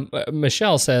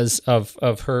 Michelle says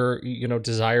of her,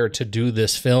 desire to do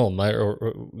this film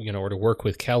or to work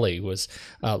with Kelly was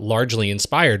largely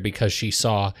inspired because she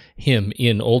saw him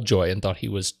in Oldjoy and thought he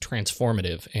was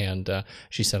transformative. And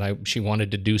she said she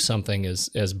wanted to do something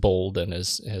as bold and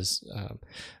as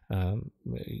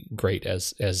great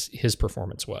as his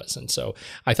performance was. And so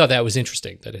I thought that was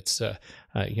interesting that it's,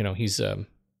 he's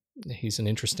an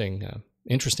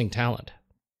interesting talent.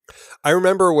 I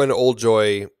remember when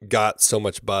Oldjoy got so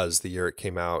much buzz the year it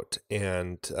came out,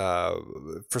 and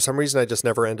for some reason I just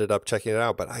never ended up checking it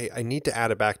out, but I need to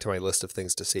add it back to my list of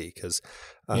things to see because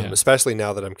especially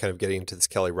now that I'm kind of getting into this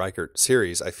Kelly Reichardt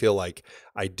series, I feel like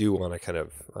I do want to kind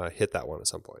of hit that one at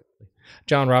some point.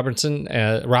 John Robinson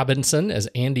as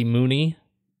Andy Mooney.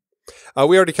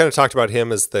 We already kind of talked about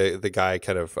him as the guy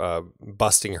kind of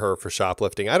busting her for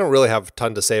shoplifting. I don't really have a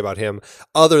ton to say about him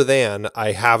other than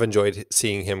I have enjoyed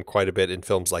seeing him quite a bit in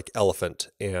films like Elephant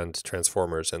and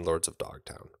Transformers and Lords of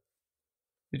Dogtown.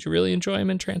 Did you really enjoy him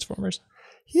in Transformers?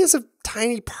 He has a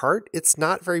tiny part. It's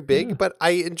not very big, but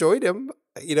I enjoyed him.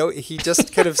 He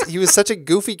just kind of, he was such a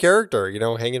goofy character,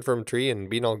 hanging from a tree and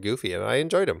being all goofy, and I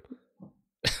enjoyed him.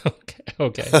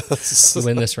 Okay. You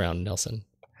win this round, Nelson.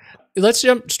 Let's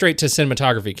jump straight to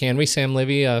cinematography, can we? Sam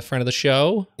Levy, friend of the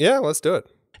show. Yeah, let's do it.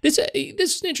 This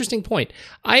is an interesting point.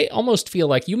 I almost feel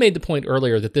like you made the point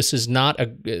earlier that this is not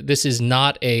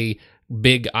a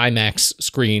big IMAX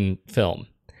screen film,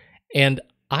 and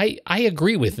I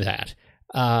agree with that.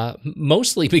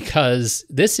 Mostly because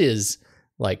this is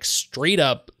like straight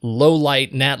up low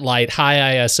light, nat light,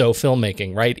 high ISO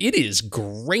filmmaking, right? It is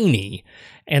grainy,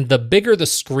 and the bigger the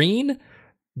screen,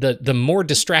 the more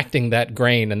distracting that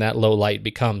grain and that low light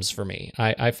becomes for me.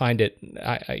 I find it,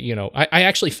 I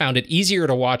actually found it easier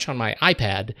to watch on my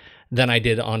iPad than I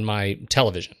did on my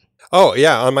television. Oh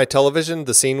yeah, on my television,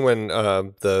 the scene when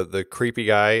the creepy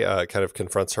guy kind of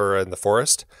confronts her in the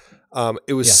forest.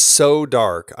 It was so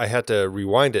dark. I had to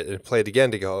rewind it and play it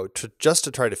again just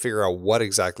to try to figure out what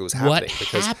exactly was happening.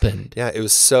 What happened? Yeah, it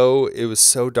was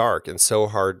so dark and so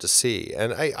hard to see.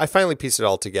 And I finally pieced it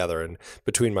all together. And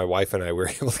between my wife and I, we were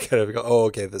able to kind of go, oh,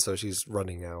 okay, so she's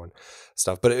running now and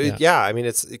stuff. But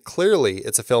clearly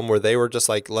it's a film where they were just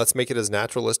like, let's make it as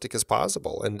naturalistic as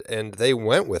possible. And they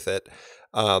went with it.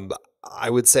 I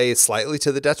would say slightly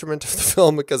to the detriment of the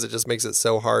film because it just makes it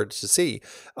so hard to see.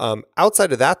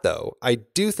 Outside of that, though, I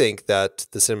do think that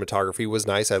the cinematography was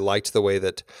nice. I liked the way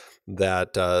that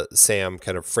Sam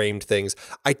kind of framed things.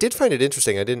 I did find it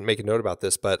interesting. I didn't make a note about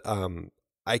this, but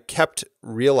I kept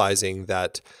realizing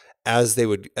that as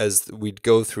we'd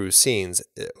go through scenes,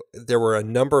 there were a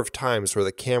number of times where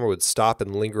the camera would stop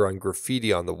and linger on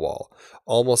graffiti on the wall,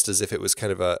 almost as if it was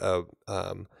kind of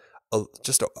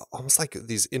almost like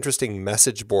these interesting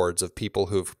message boards of people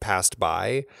who've passed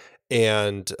by.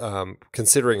 And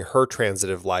considering her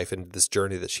transitive life and this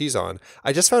journey that she's on,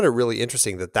 I just found it really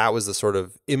interesting that was the sort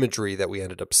of imagery that we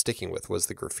ended up sticking with, was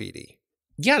the graffiti.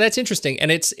 Yeah, that's interesting.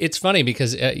 And it's funny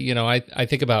because, I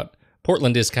think about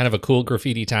Portland is kind of a cool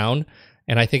graffiti town.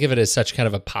 And I think of it as such kind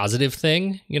of a positive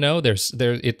thing. There's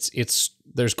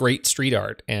great street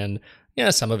art, and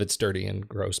some of it's dirty and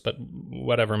gross, but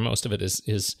whatever, most of it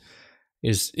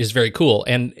is very cool.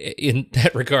 And in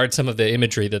that regard, some of the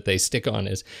imagery that they stick on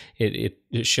is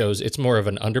it shows it's more of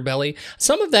an underbelly.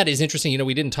 Some of that is interesting.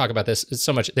 We didn't talk about this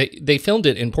so much. They filmed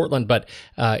it in Portland, but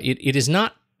it is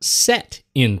not set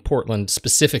in Portland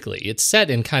specifically. It's set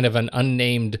in kind of an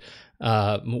unnamed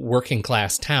working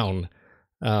class town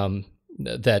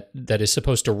that is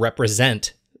supposed to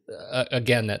represent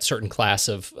again that certain class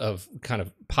of kind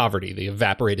of poverty, the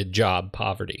evaporated job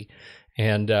poverty.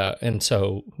 And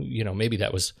so, maybe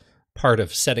that was part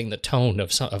of setting the tone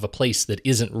of a place that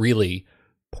isn't really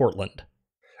Portland.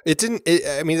 That's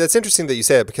interesting that you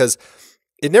say it, because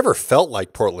it never felt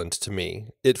like Portland to me.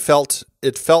 It felt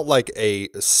like a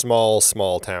small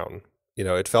town.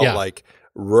 It felt like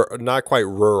not quite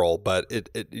rural, but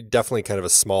it definitely kind of a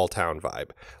small town vibe.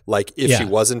 Like if she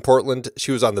was in Portland,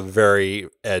 she was on the very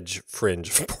edge fringe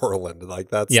of Portland. Like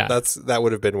that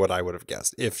would have been what I would have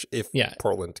guessed if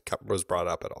Portland was brought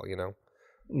up at all,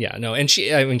 Yeah, no, and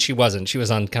she wasn't. She was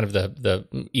on kind of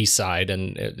the east side,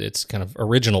 and it's kind of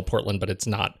original Portland, but it's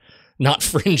not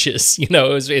fringes.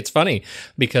 It's funny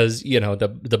because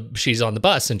she's on the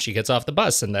bus and she gets off the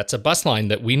bus, and that's a bus line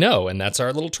that we know, and that's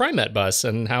our little TriMet bus.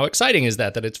 And how exciting is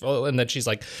that it's full, and that she's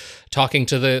like talking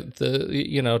to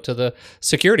the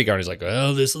security guard. He's like,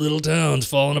 "Oh, this little town's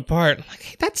falling apart." I'm like,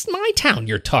 hey, that's my town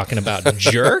you're talking about,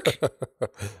 jerk.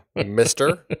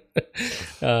 Mister.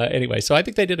 Anyway, so I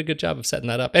think they did a good job of setting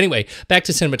that up. Anyway, back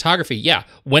to cinematography. Yeah,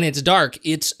 when it's dark,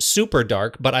 it's super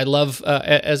dark, but I love,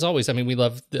 as always, we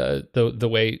love the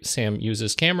way Sam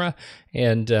uses camera,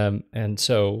 and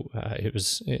so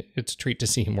it's a treat to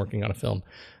see him working on a film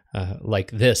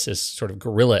like this, as sort of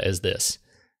guerrilla as this.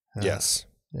 Yes,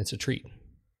 it's a treat.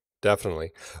 Definitely.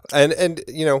 And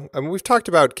we've talked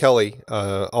about Kelly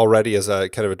already as a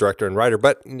kind of a director and writer,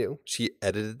 but she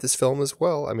edited this film as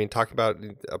well. Talking about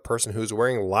a person who's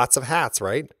wearing lots of hats,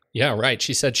 right? Yeah, right.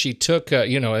 She said she took,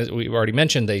 as we've already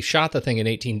mentioned, they shot the thing in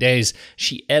 18 days.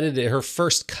 She edited her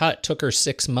first cut, took her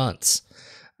 6 months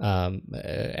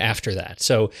after that.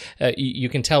 So you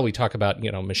can tell we talk about,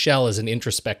 Michelle is an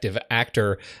introspective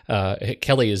actor.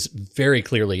 Kelly is very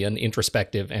clearly an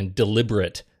introspective and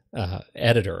deliberate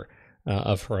editor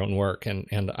of her own work,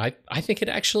 and I think it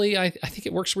actually I think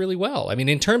it works really well.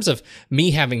 In terms of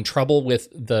me having trouble with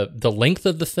the length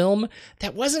of the film,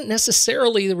 that wasn't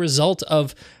necessarily the result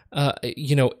of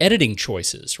editing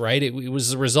choices, right? It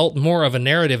was the result more of a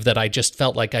narrative that I just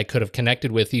felt like I could have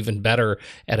connected with even better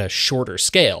at a shorter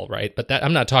scale, right? But that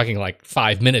I'm not talking like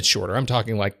 5 minutes shorter. I'm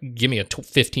talking like give me a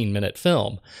 15-minute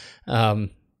film.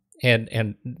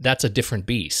 And that's a different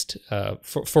beast.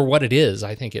 For what it is,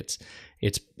 I think it's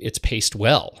paced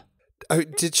well.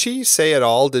 Did she say at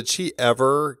all? Did she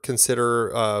ever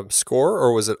consider score,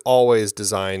 or was it always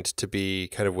designed to be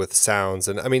kind of with sounds?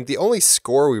 And the only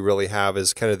score we really have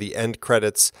is kind of the end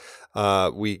credits.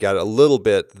 We got a little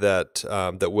bit that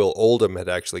Will Oldham had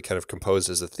actually kind of composed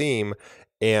as a theme.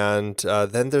 And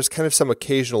then there's kind of some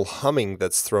occasional humming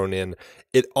that's thrown in.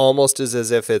 It almost is as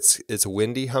if it's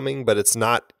Wendy humming, but it's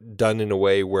not done in a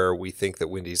way where we think that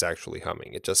Wendy's actually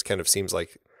humming. It just kind of seems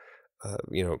like,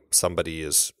 somebody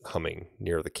is humming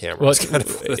near the camera. Well, it's kind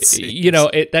of what it seems.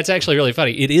 That's actually really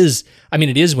funny. It is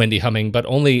Wendy humming, but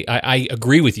only, I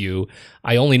agree with you.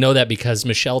 I only know that because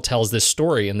Michelle tells this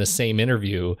story in the same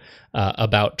interview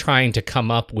about trying to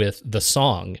come up with the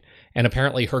song. And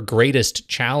apparently her greatest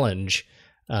challenge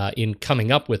in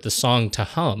coming up with the song to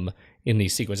hum in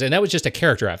these sequences. And that was just a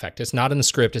character effect. It's not in the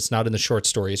script. It's not in the short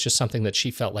story. It's just something that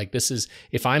she felt like this is,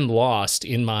 if I'm lost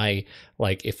in my,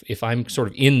 if I'm sort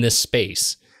of in this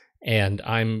space and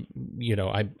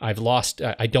I've lost,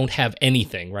 I don't have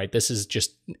anything, right? This is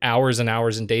just hours and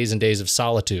hours and days of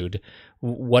solitude.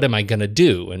 What am I going to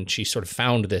do? And she sort of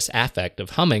found this affect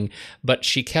of humming, but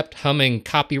she kept humming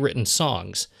copywritten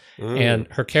songs. And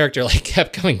her character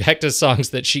kept coming back to songs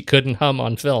that she couldn't hum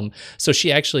on film. So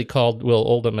she actually called Will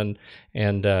Oldham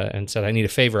and said, I need a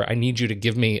favor. I need you to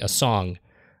give me a song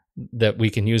that we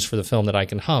can use for the film that I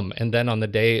can hum. And then on the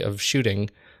day of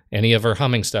shooting any of her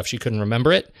humming stuff, she couldn't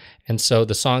remember it. And so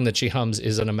the song that she hums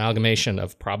is an amalgamation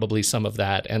of probably some of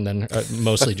that, and then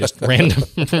mostly just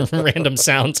random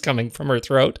sounds coming from her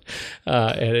throat.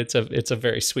 And it's a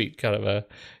very sweet kind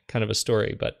of a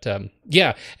story. But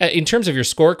in terms of your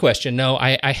score question, no,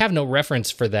 I have no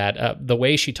reference for that. The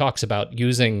way she talks about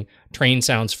using train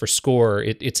sounds for score,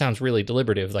 it sounds really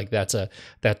deliberative. Like that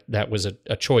was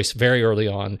a choice very early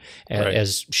on, Right.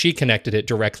 as she connected it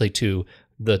directly to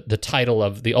the title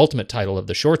of the ultimate title of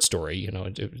the short story.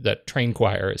 That train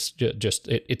choir is just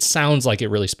it sounds like it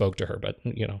really spoke to her. But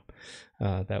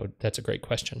that's a great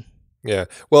question. Yeah.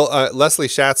 Well, Leslie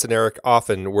Schatz and Eric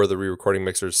Offen were the re-recording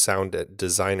mixers sound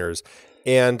designers.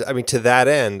 And I mean, to that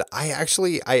end, I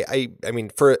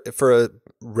mean, for a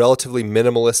relatively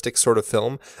minimalistic sort of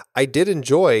film, I did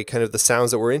enjoy kind of the sounds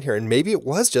that were in here. And maybe it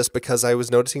was just because I was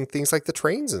noticing things like the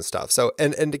trains and stuff. So,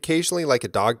 and occasionally like a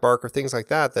dog bark or things like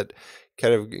that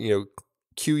kind of,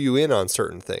 cue you in on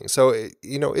certain things. So,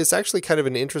 it's actually kind of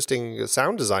an interesting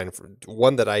sound design,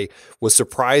 one that I was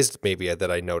surprised maybe that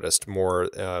I noticed more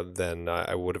than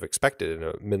I would have expected in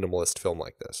a minimalist film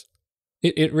like this.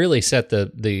 It really set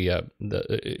the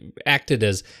acted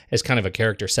as kind of a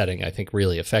character setting, I think,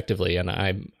 really effectively. And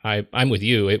I'm with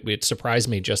you. It surprised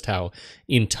me just how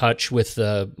in touch with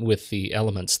the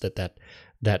elements that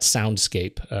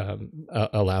soundscape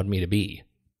allowed me to be.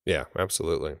 Yeah,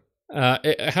 absolutely. How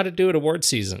did it do at award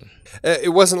season?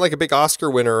 It wasn't like a big Oscar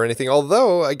winner or anything,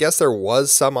 although I guess there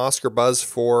was some Oscar buzz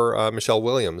for Michelle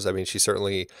Williams. I mean, she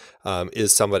certainly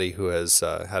is somebody who has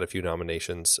had a few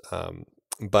nominations,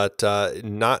 but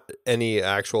not any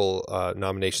actual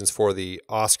nominations for the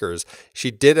Oscars. She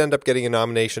did end up getting a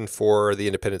nomination for the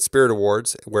Independent Spirit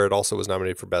Awards, where it also was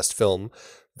nominated for Best Film.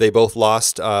 They both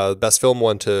lost. Best Film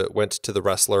went to The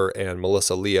Wrestler, and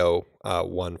Melissa Leo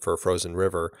won for Frozen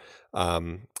River.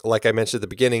 Like I mentioned at the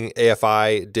beginning,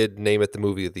 AFI did name it the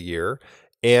Movie of the Year.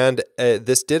 And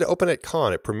this did open at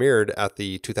Cannes. It premiered at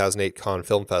the 2008 Cannes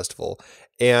Film Festival.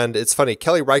 And it's funny,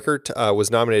 Kelly Reichardt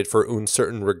was nominated for Un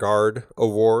Certain Regard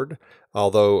Award,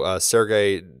 although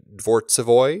Sergei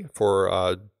Dvortsevoy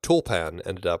for Tulpan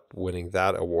ended up winning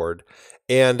that award.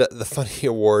 And the funny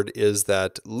award is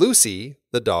that Lucy,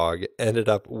 the dog, ended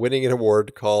up winning an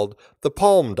award called the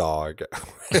Palm Dog,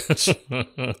 which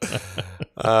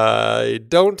I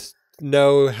don't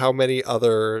know how many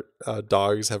other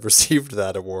dogs have received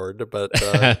that award, but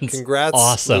congrats,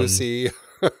 awesome. Lucy.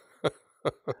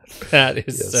 That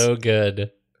is so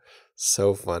good.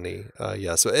 So funny.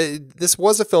 So this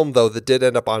was a film, though, that did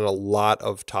end up on a lot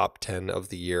of top 10 of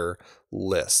the year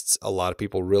lists. A lot of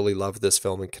people really loved this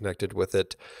film and connected with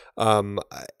it.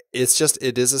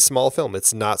 It is a small film.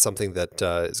 It's not something that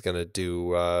is going to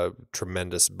do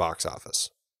tremendous box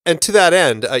office. And to that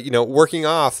end, working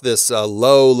off this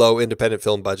low independent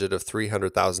film budget of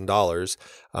 $300,000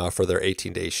 for their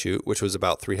 18-day shoot, which was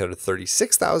about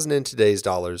 $336,000 in today's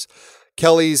dollars,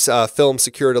 Kelly's film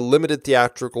secured a limited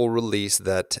theatrical release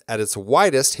that, at its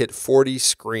widest, hit 40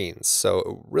 screens,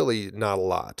 so really not a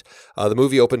lot. The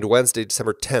movie opened Wednesday,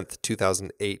 December 10th,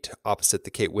 2008, opposite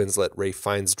the Kate Winslet, Ralph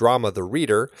Fiennes drama The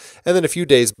Reader, and then a few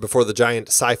days before the giant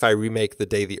sci-fi remake The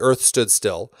Day the Earth Stood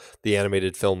Still, the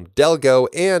animated film Delgo,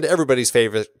 and everybody's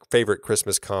favorite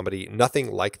Christmas comedy, Nothing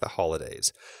Like the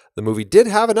Holidays. The movie did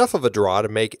have enough of a draw to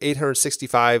make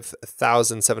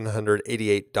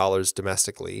 $865,788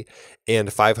 domestically and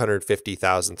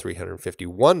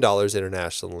 $550,351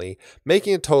 internationally,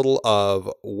 making a total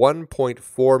of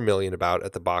 $1.4 million about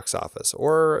at the box office,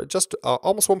 or just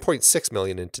almost $1.6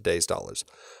 million in today's dollars.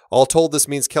 All told, this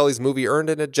means Kelly's movie earned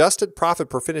an adjusted profit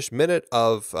per finished minute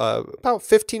of about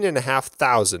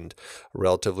 $15,500, a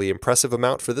relatively impressive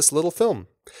amount for this little film.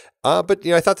 But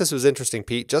I thought this was interesting,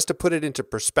 Pete. Just to put it into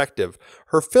perspective,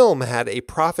 her film had a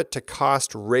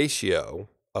profit-to-cost ratio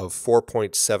of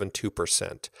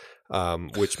 4.72%,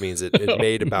 which means it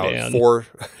made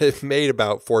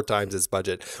about four times its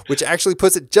budget, which actually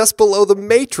puts it just below The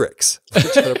Matrix,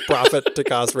 which had a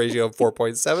profit-to-cost ratio of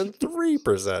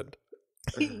 4.73%.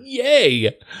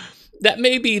 Yay! That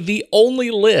may be the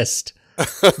only list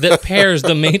that pairs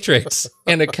The Matrix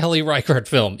and a Kelly Reichardt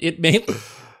film. It may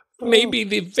be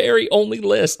the very only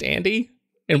list, Andy,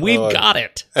 and we've got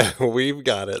it. We've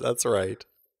got it. That's right.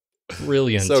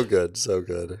 Brilliant. So good, so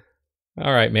good.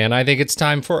 All right, man. I think it's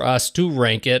time for us to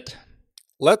rank it.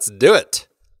 Let's do it.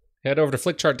 Head over to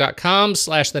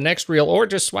flickchart.com/thenextreel or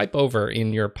just swipe over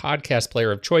in your podcast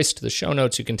player of choice to the show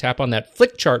notes. You can tap on that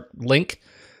Flickchart link.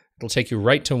 It'll take you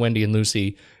right to Wendy and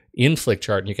Lucy in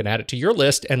Flickchart, and you can add it to your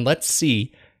list, and let's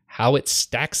see how it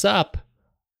stacks up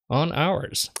on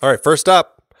ours. All right, first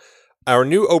up, our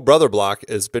new Oh Brother block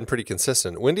has been pretty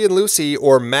consistent. Wendy and Lucy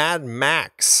or Mad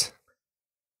Max?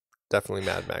 Definitely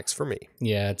Mad Max for me.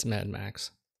 Yeah, it's Mad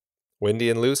Max. Wendy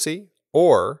and Lucy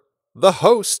or The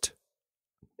Host?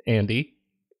 Andy.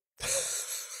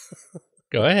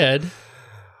 Go ahead.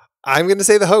 I'm going to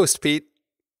say The Host, Pete.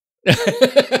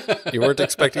 You weren't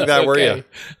expecting that, were you?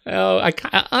 Oh,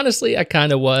 honestly, I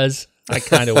kind of was.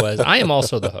 I am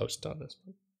also the host on this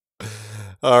one.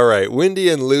 All right. Wendy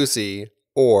and Lucy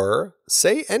or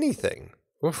Say Anything.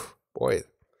 Oof, boy.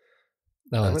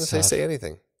 Oh, I'm going to say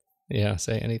Anything. Yeah,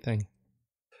 Say Anything.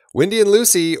 Wendy and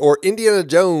Lucy or Indiana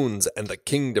Jones and the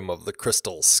Kingdom of the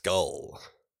Crystal Skull.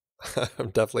 I'm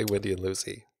definitely Wendy and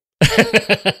Lucy.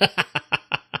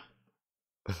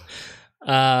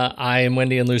 I am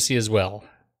Wendy and Lucy as well.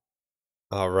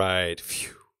 All right.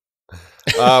 Phew.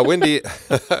 Wendy,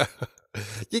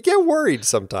 you get worried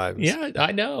sometimes. Yeah,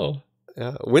 I know.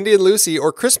 Yeah. Wendy and Lucy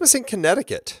or Christmas in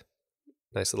Connecticut.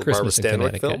 Nice little Christmas in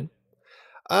Barbara Stanwyck film.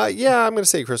 Yeah, I'm going to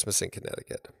say Christmas in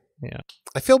Connecticut. Yeah.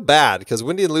 I feel bad because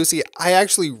Wendy and Lucy, I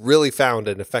actually really found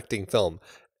an affecting film.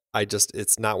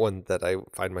 It's not one that I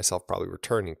find myself probably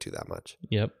returning to that much.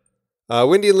 Yep.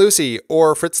 Wendy and Lucy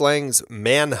or Fritz Lang's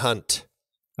Manhunt.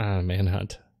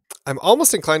 Manhunt. I'm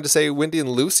almost inclined to say Wendy and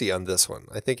Lucy on this one.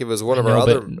 I think if it was one of our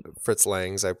other Fritz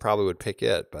Langs, I probably would pick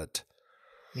it, but...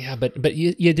 Yeah, but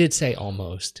you did say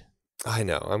almost. I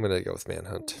know. I'm going to go with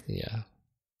Manhunt. Yeah.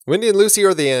 Wendy and Lucy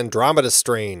or the Andromeda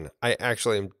Strain. I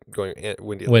actually am going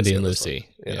Wendy and Lucy. Wendy and Lucy.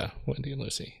 Yeah, Wendy and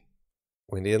Lucy.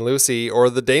 Wendy and Lucy or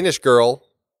the Danish Girl.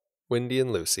 Wendy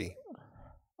and Lucy.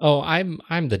 Oh, I'm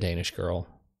the Danish Girl.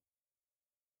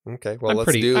 Okay, well,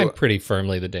 I'm pretty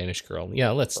firmly the Danish Girl.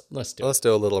 Yeah, let's do it. Let's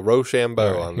do a little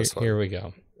Rochambeau on this one. Here we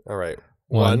go. All right.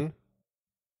 1,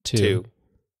 2,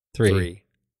 3.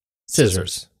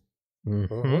 Scissors.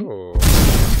 Mm-hmm. Oh.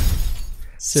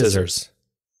 Scissors.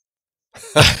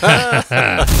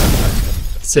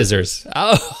 Scissors.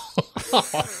 Oh.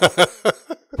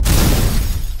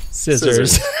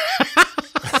 Scissors.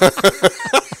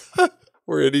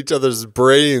 We're in each other's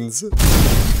brains. Paper.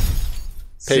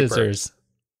 Scissors.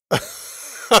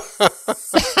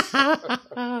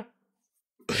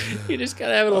 You just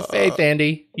gotta have a little faith,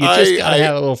 Andy. You just gotta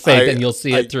have a little faith, and you'll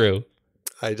see it through.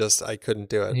 I couldn't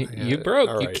do it. You broke.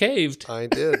 Right. You caved. I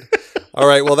did. All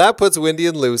right. Well, that puts Wendy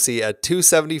and Lucy at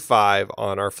 275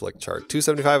 on our flick chart.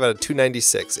 275 out of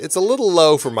 296. It's a little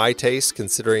low for my taste,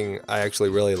 considering I actually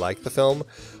really like the film.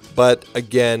 But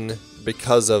again,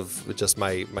 because of just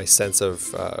my sense of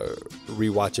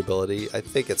rewatchability, I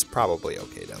think it's probably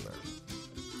okay down there.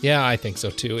 Yeah, I think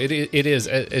so too. It is,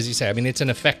 as you say. I mean, it's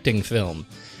an affecting film,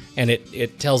 and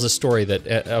it tells a story that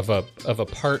of a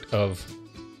part of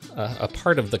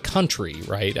the country,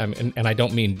 right? And I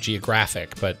don't mean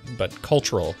geographic, but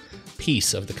cultural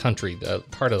piece of the country, the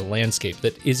part of the landscape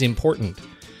that is important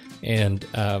and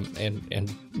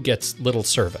gets little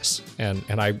service,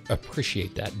 and I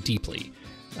appreciate that deeply.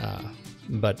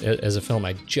 But as a film,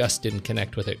 I just didn't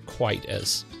connect with it quite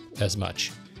as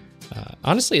much.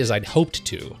 Honestly, as I'd hoped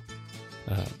to.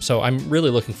 So I'm really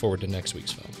looking forward to next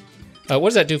week's film. What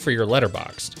does that do for your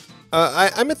Letterboxd?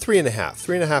 I'm at 3.5.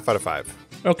 3.5 out of 5.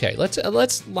 Okay,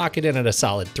 let's lock it in at a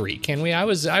solid 3, can we? I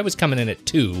was coming in at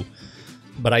 2,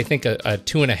 but I think a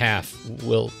 2.5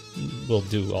 will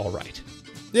do all right.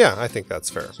 Yeah, I think that's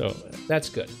fair. So that's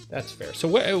good. That's fair. So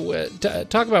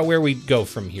talk about where we go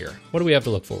from here. What do we have to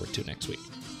look forward to next week?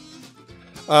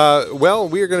 Well,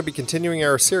 we are going to be continuing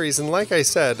our series, and like I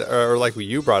said, or like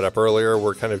you brought up earlier,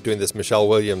 we're kind of doing this Michelle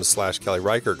Williams / Kelly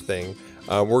Reichardt thing.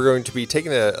 We're going to be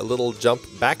taking a little jump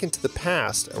back into the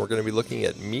past, and we're going to be looking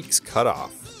at Meek's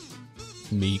Cutoff.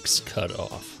 Meek's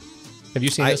Cutoff. Have you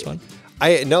seen this one?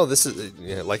 No, this is,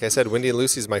 like I said, Wendy and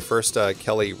Lucy is my first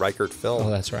Kelly Reichardt film. Oh,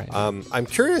 that's right. I'm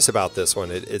curious about this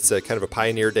one. It's a kind of a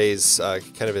Pioneer Days,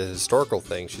 kind of a historical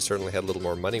thing. She certainly had a little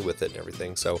more money with it and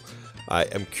everything, so I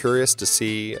am curious to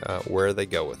see where they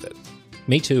go with it.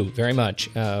 Me too, very much.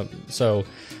 So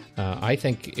I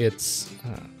think it's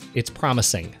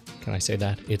promising. Can I say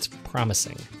that? It's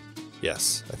promising.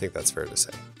 Yes, I think that's fair to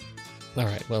say. All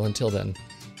right, well, until then,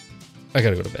 I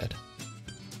gotta go to bed.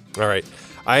 All right.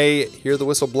 I hear the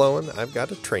whistle blowing. I've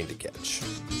got a train to catch.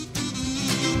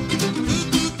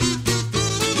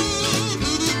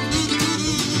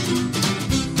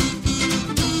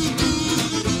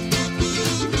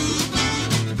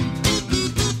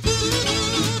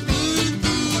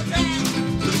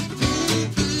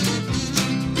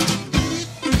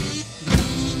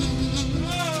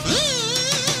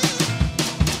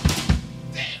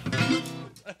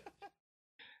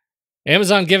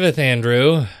 Amazon giveth,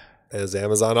 Andrew. As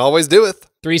Amazon always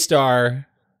doeth. 3-star.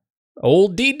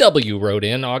 Old DW wrote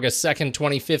in August 2nd,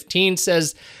 2015,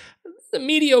 says, the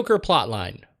mediocre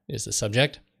plotline is the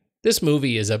subject. This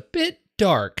movie is a bit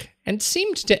dark and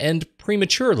seemed to end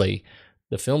prematurely.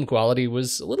 The film quality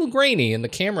was a little grainy, and the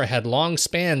camera had long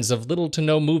spans of little to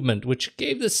no movement, which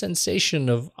gave the sensation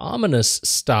of ominous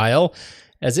style,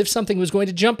 as if something was going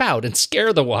to jump out and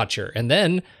scare the watcher. And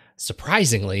then,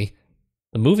 surprisingly,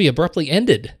 the movie abruptly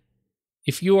ended.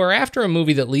 If you are after a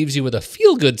movie that leaves you with a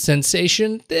feel-good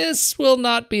sensation, this will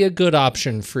not be a good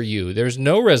option for you. There's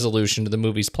no resolution to the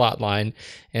movie's plotline,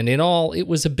 and in all, it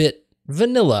was a bit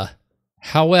vanilla.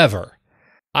 However,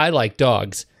 I like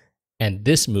dogs, and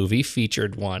this movie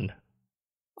featured one.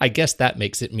 I guess that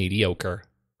makes it mediocre.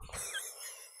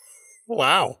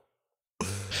 Wow.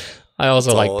 I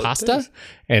also like pasta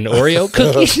and Oreo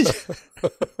cookies,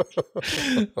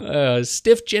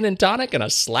 stiff gin and tonic, and a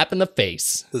slap in the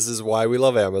face. This is why we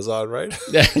love Amazon, right?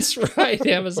 That's right,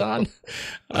 Amazon.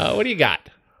 What do you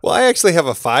got? Well, I actually have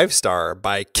a 5-star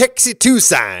by Kexi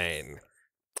Toussaint.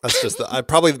 That's just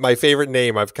probably my favorite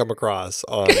name I've come across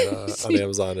on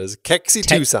Amazon is Kexi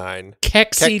Toussaint.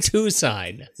 Kexi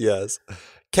Toussaint. Yes.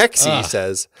 Kexi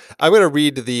says, I'm going to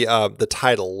read the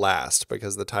title last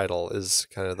because the title is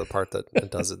kind of the part that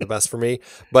does it the best for me.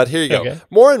 But here you go. Okay.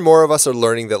 More and more of us are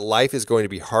learning that life is going to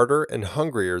be harder and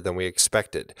hungrier than we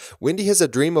expected. Wendy has a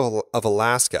dream of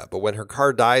Alaska, but when her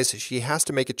car dies, she has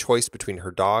to make a choice between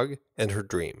her dog and her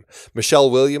dream.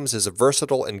 Michelle Williams is a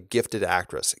versatile and gifted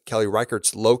actress. Kelly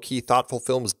Reichardt's low-key, thoughtful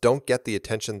films don't get the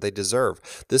attention they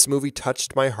deserve. This movie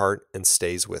touched my heart and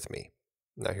stays with me.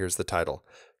 Now here's the title.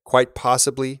 Quite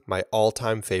possibly my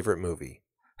all-time favorite movie.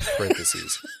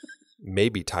 Parentheses.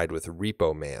 Maybe tied with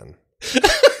Repo Man.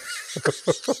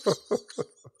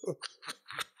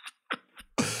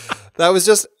 That was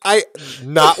just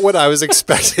not what I was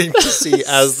expecting to see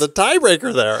as the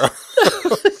tiebreaker there.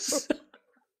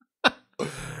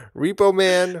 Repo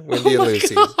Man, Wendy and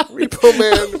Lucy. God. Repo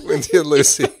Man, Wendy and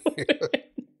Lucy.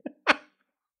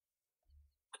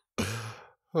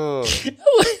 Oh.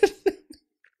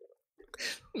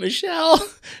 Michelle,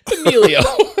 Emilio.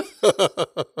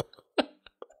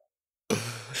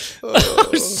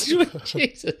 Oh, sweet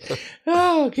Jesus.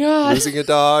 Oh, God. Losing a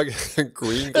dog,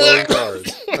 green glowing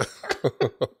cars.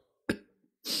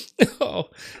 Oh,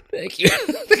 thank you.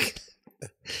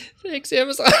 Thanks,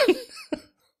 Amazon.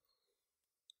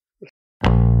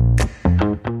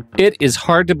 It is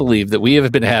hard to believe that we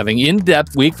have been having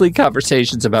in-depth weekly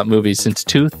conversations about movies since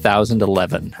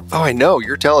 2011. Oh, I know,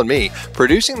 you're telling me.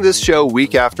 Producing this show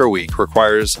week after week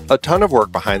requires a ton of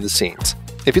work behind the scenes.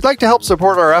 If you'd like to help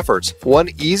support our efforts, one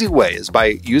easy way is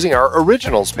by using our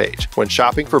originals page when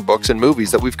shopping for books and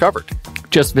movies that we've covered.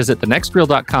 Just visit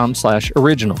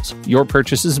thenextreel.com/originals. Your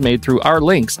purchases made through our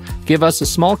links give us a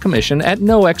small commission at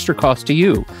no extra cost to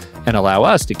you and allow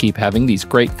us to keep having these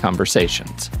great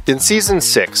conversations. In Season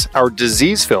 6, our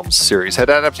Disease Films series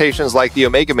had adaptations like The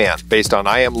Omega Man, based on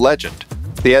I Am Legend,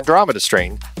 The Andromeda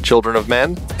Strain, Children of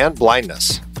Men, and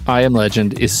Blindness. I Am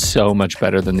Legend is so much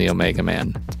better than The Omega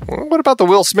Man. What about the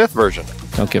Will Smith version?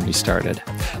 Don't get me started.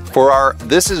 For our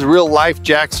This Is Real Life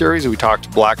Jack series, we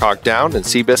talked Black Hawk Down and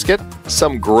Seabiscuit,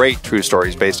 some great true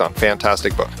stories based on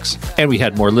fantastic books. And we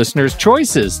had more listeners'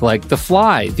 choices like The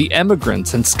Fly, The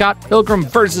Emigrants, and Scott Pilgrim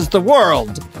vs. the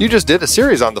World. You just did a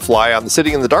series on The Fly on the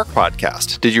Sitting in the Dark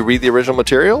podcast. Did you read the original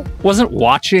material? Wasn't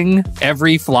watching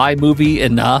every Fly movie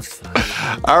enough?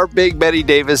 Our Big Betty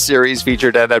Davis series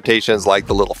featured adaptations like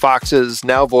The Little Foxes,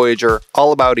 Now Voyager,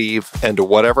 All About Eve, and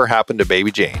Whatever Happened to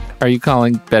Baby Jane. Are you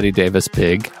calling Betty Davis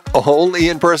big? Only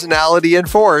in personality and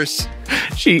force.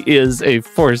 She is a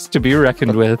force to be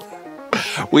reckoned with.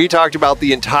 We talked about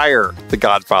the entire The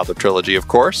Godfather trilogy, of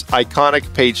course.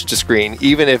 Iconic page to screen,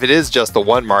 even if it is just the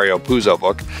one Mario Puzo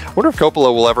book. I wonder if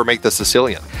Coppola will ever make The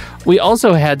Sicilian. We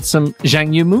also had some Zhang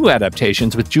Yimou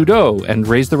adaptations with Judo and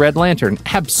Raise the Red Lantern.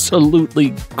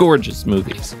 Absolutely gorgeous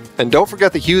movies. And don't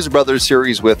forget the Hughes Brothers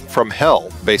series with From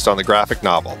Hell, based on the graphic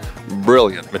novel.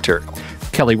 Brilliant material.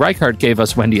 Kelly Reichardt gave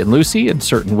us Wendy and Lucy and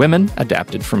Certain Women,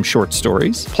 adapted from short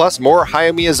stories. Plus more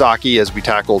Hayao Miyazaki as we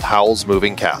tackled Howl's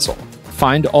Moving Castle.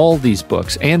 Find all these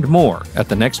books and more at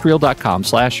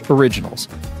thenextreel.com/originals.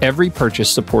 Every purchase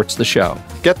supports the show.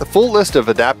 Get the full list of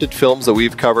adapted films that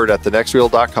we've covered at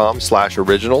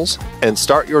thenextreel.com/originals and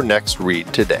start your next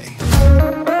read today.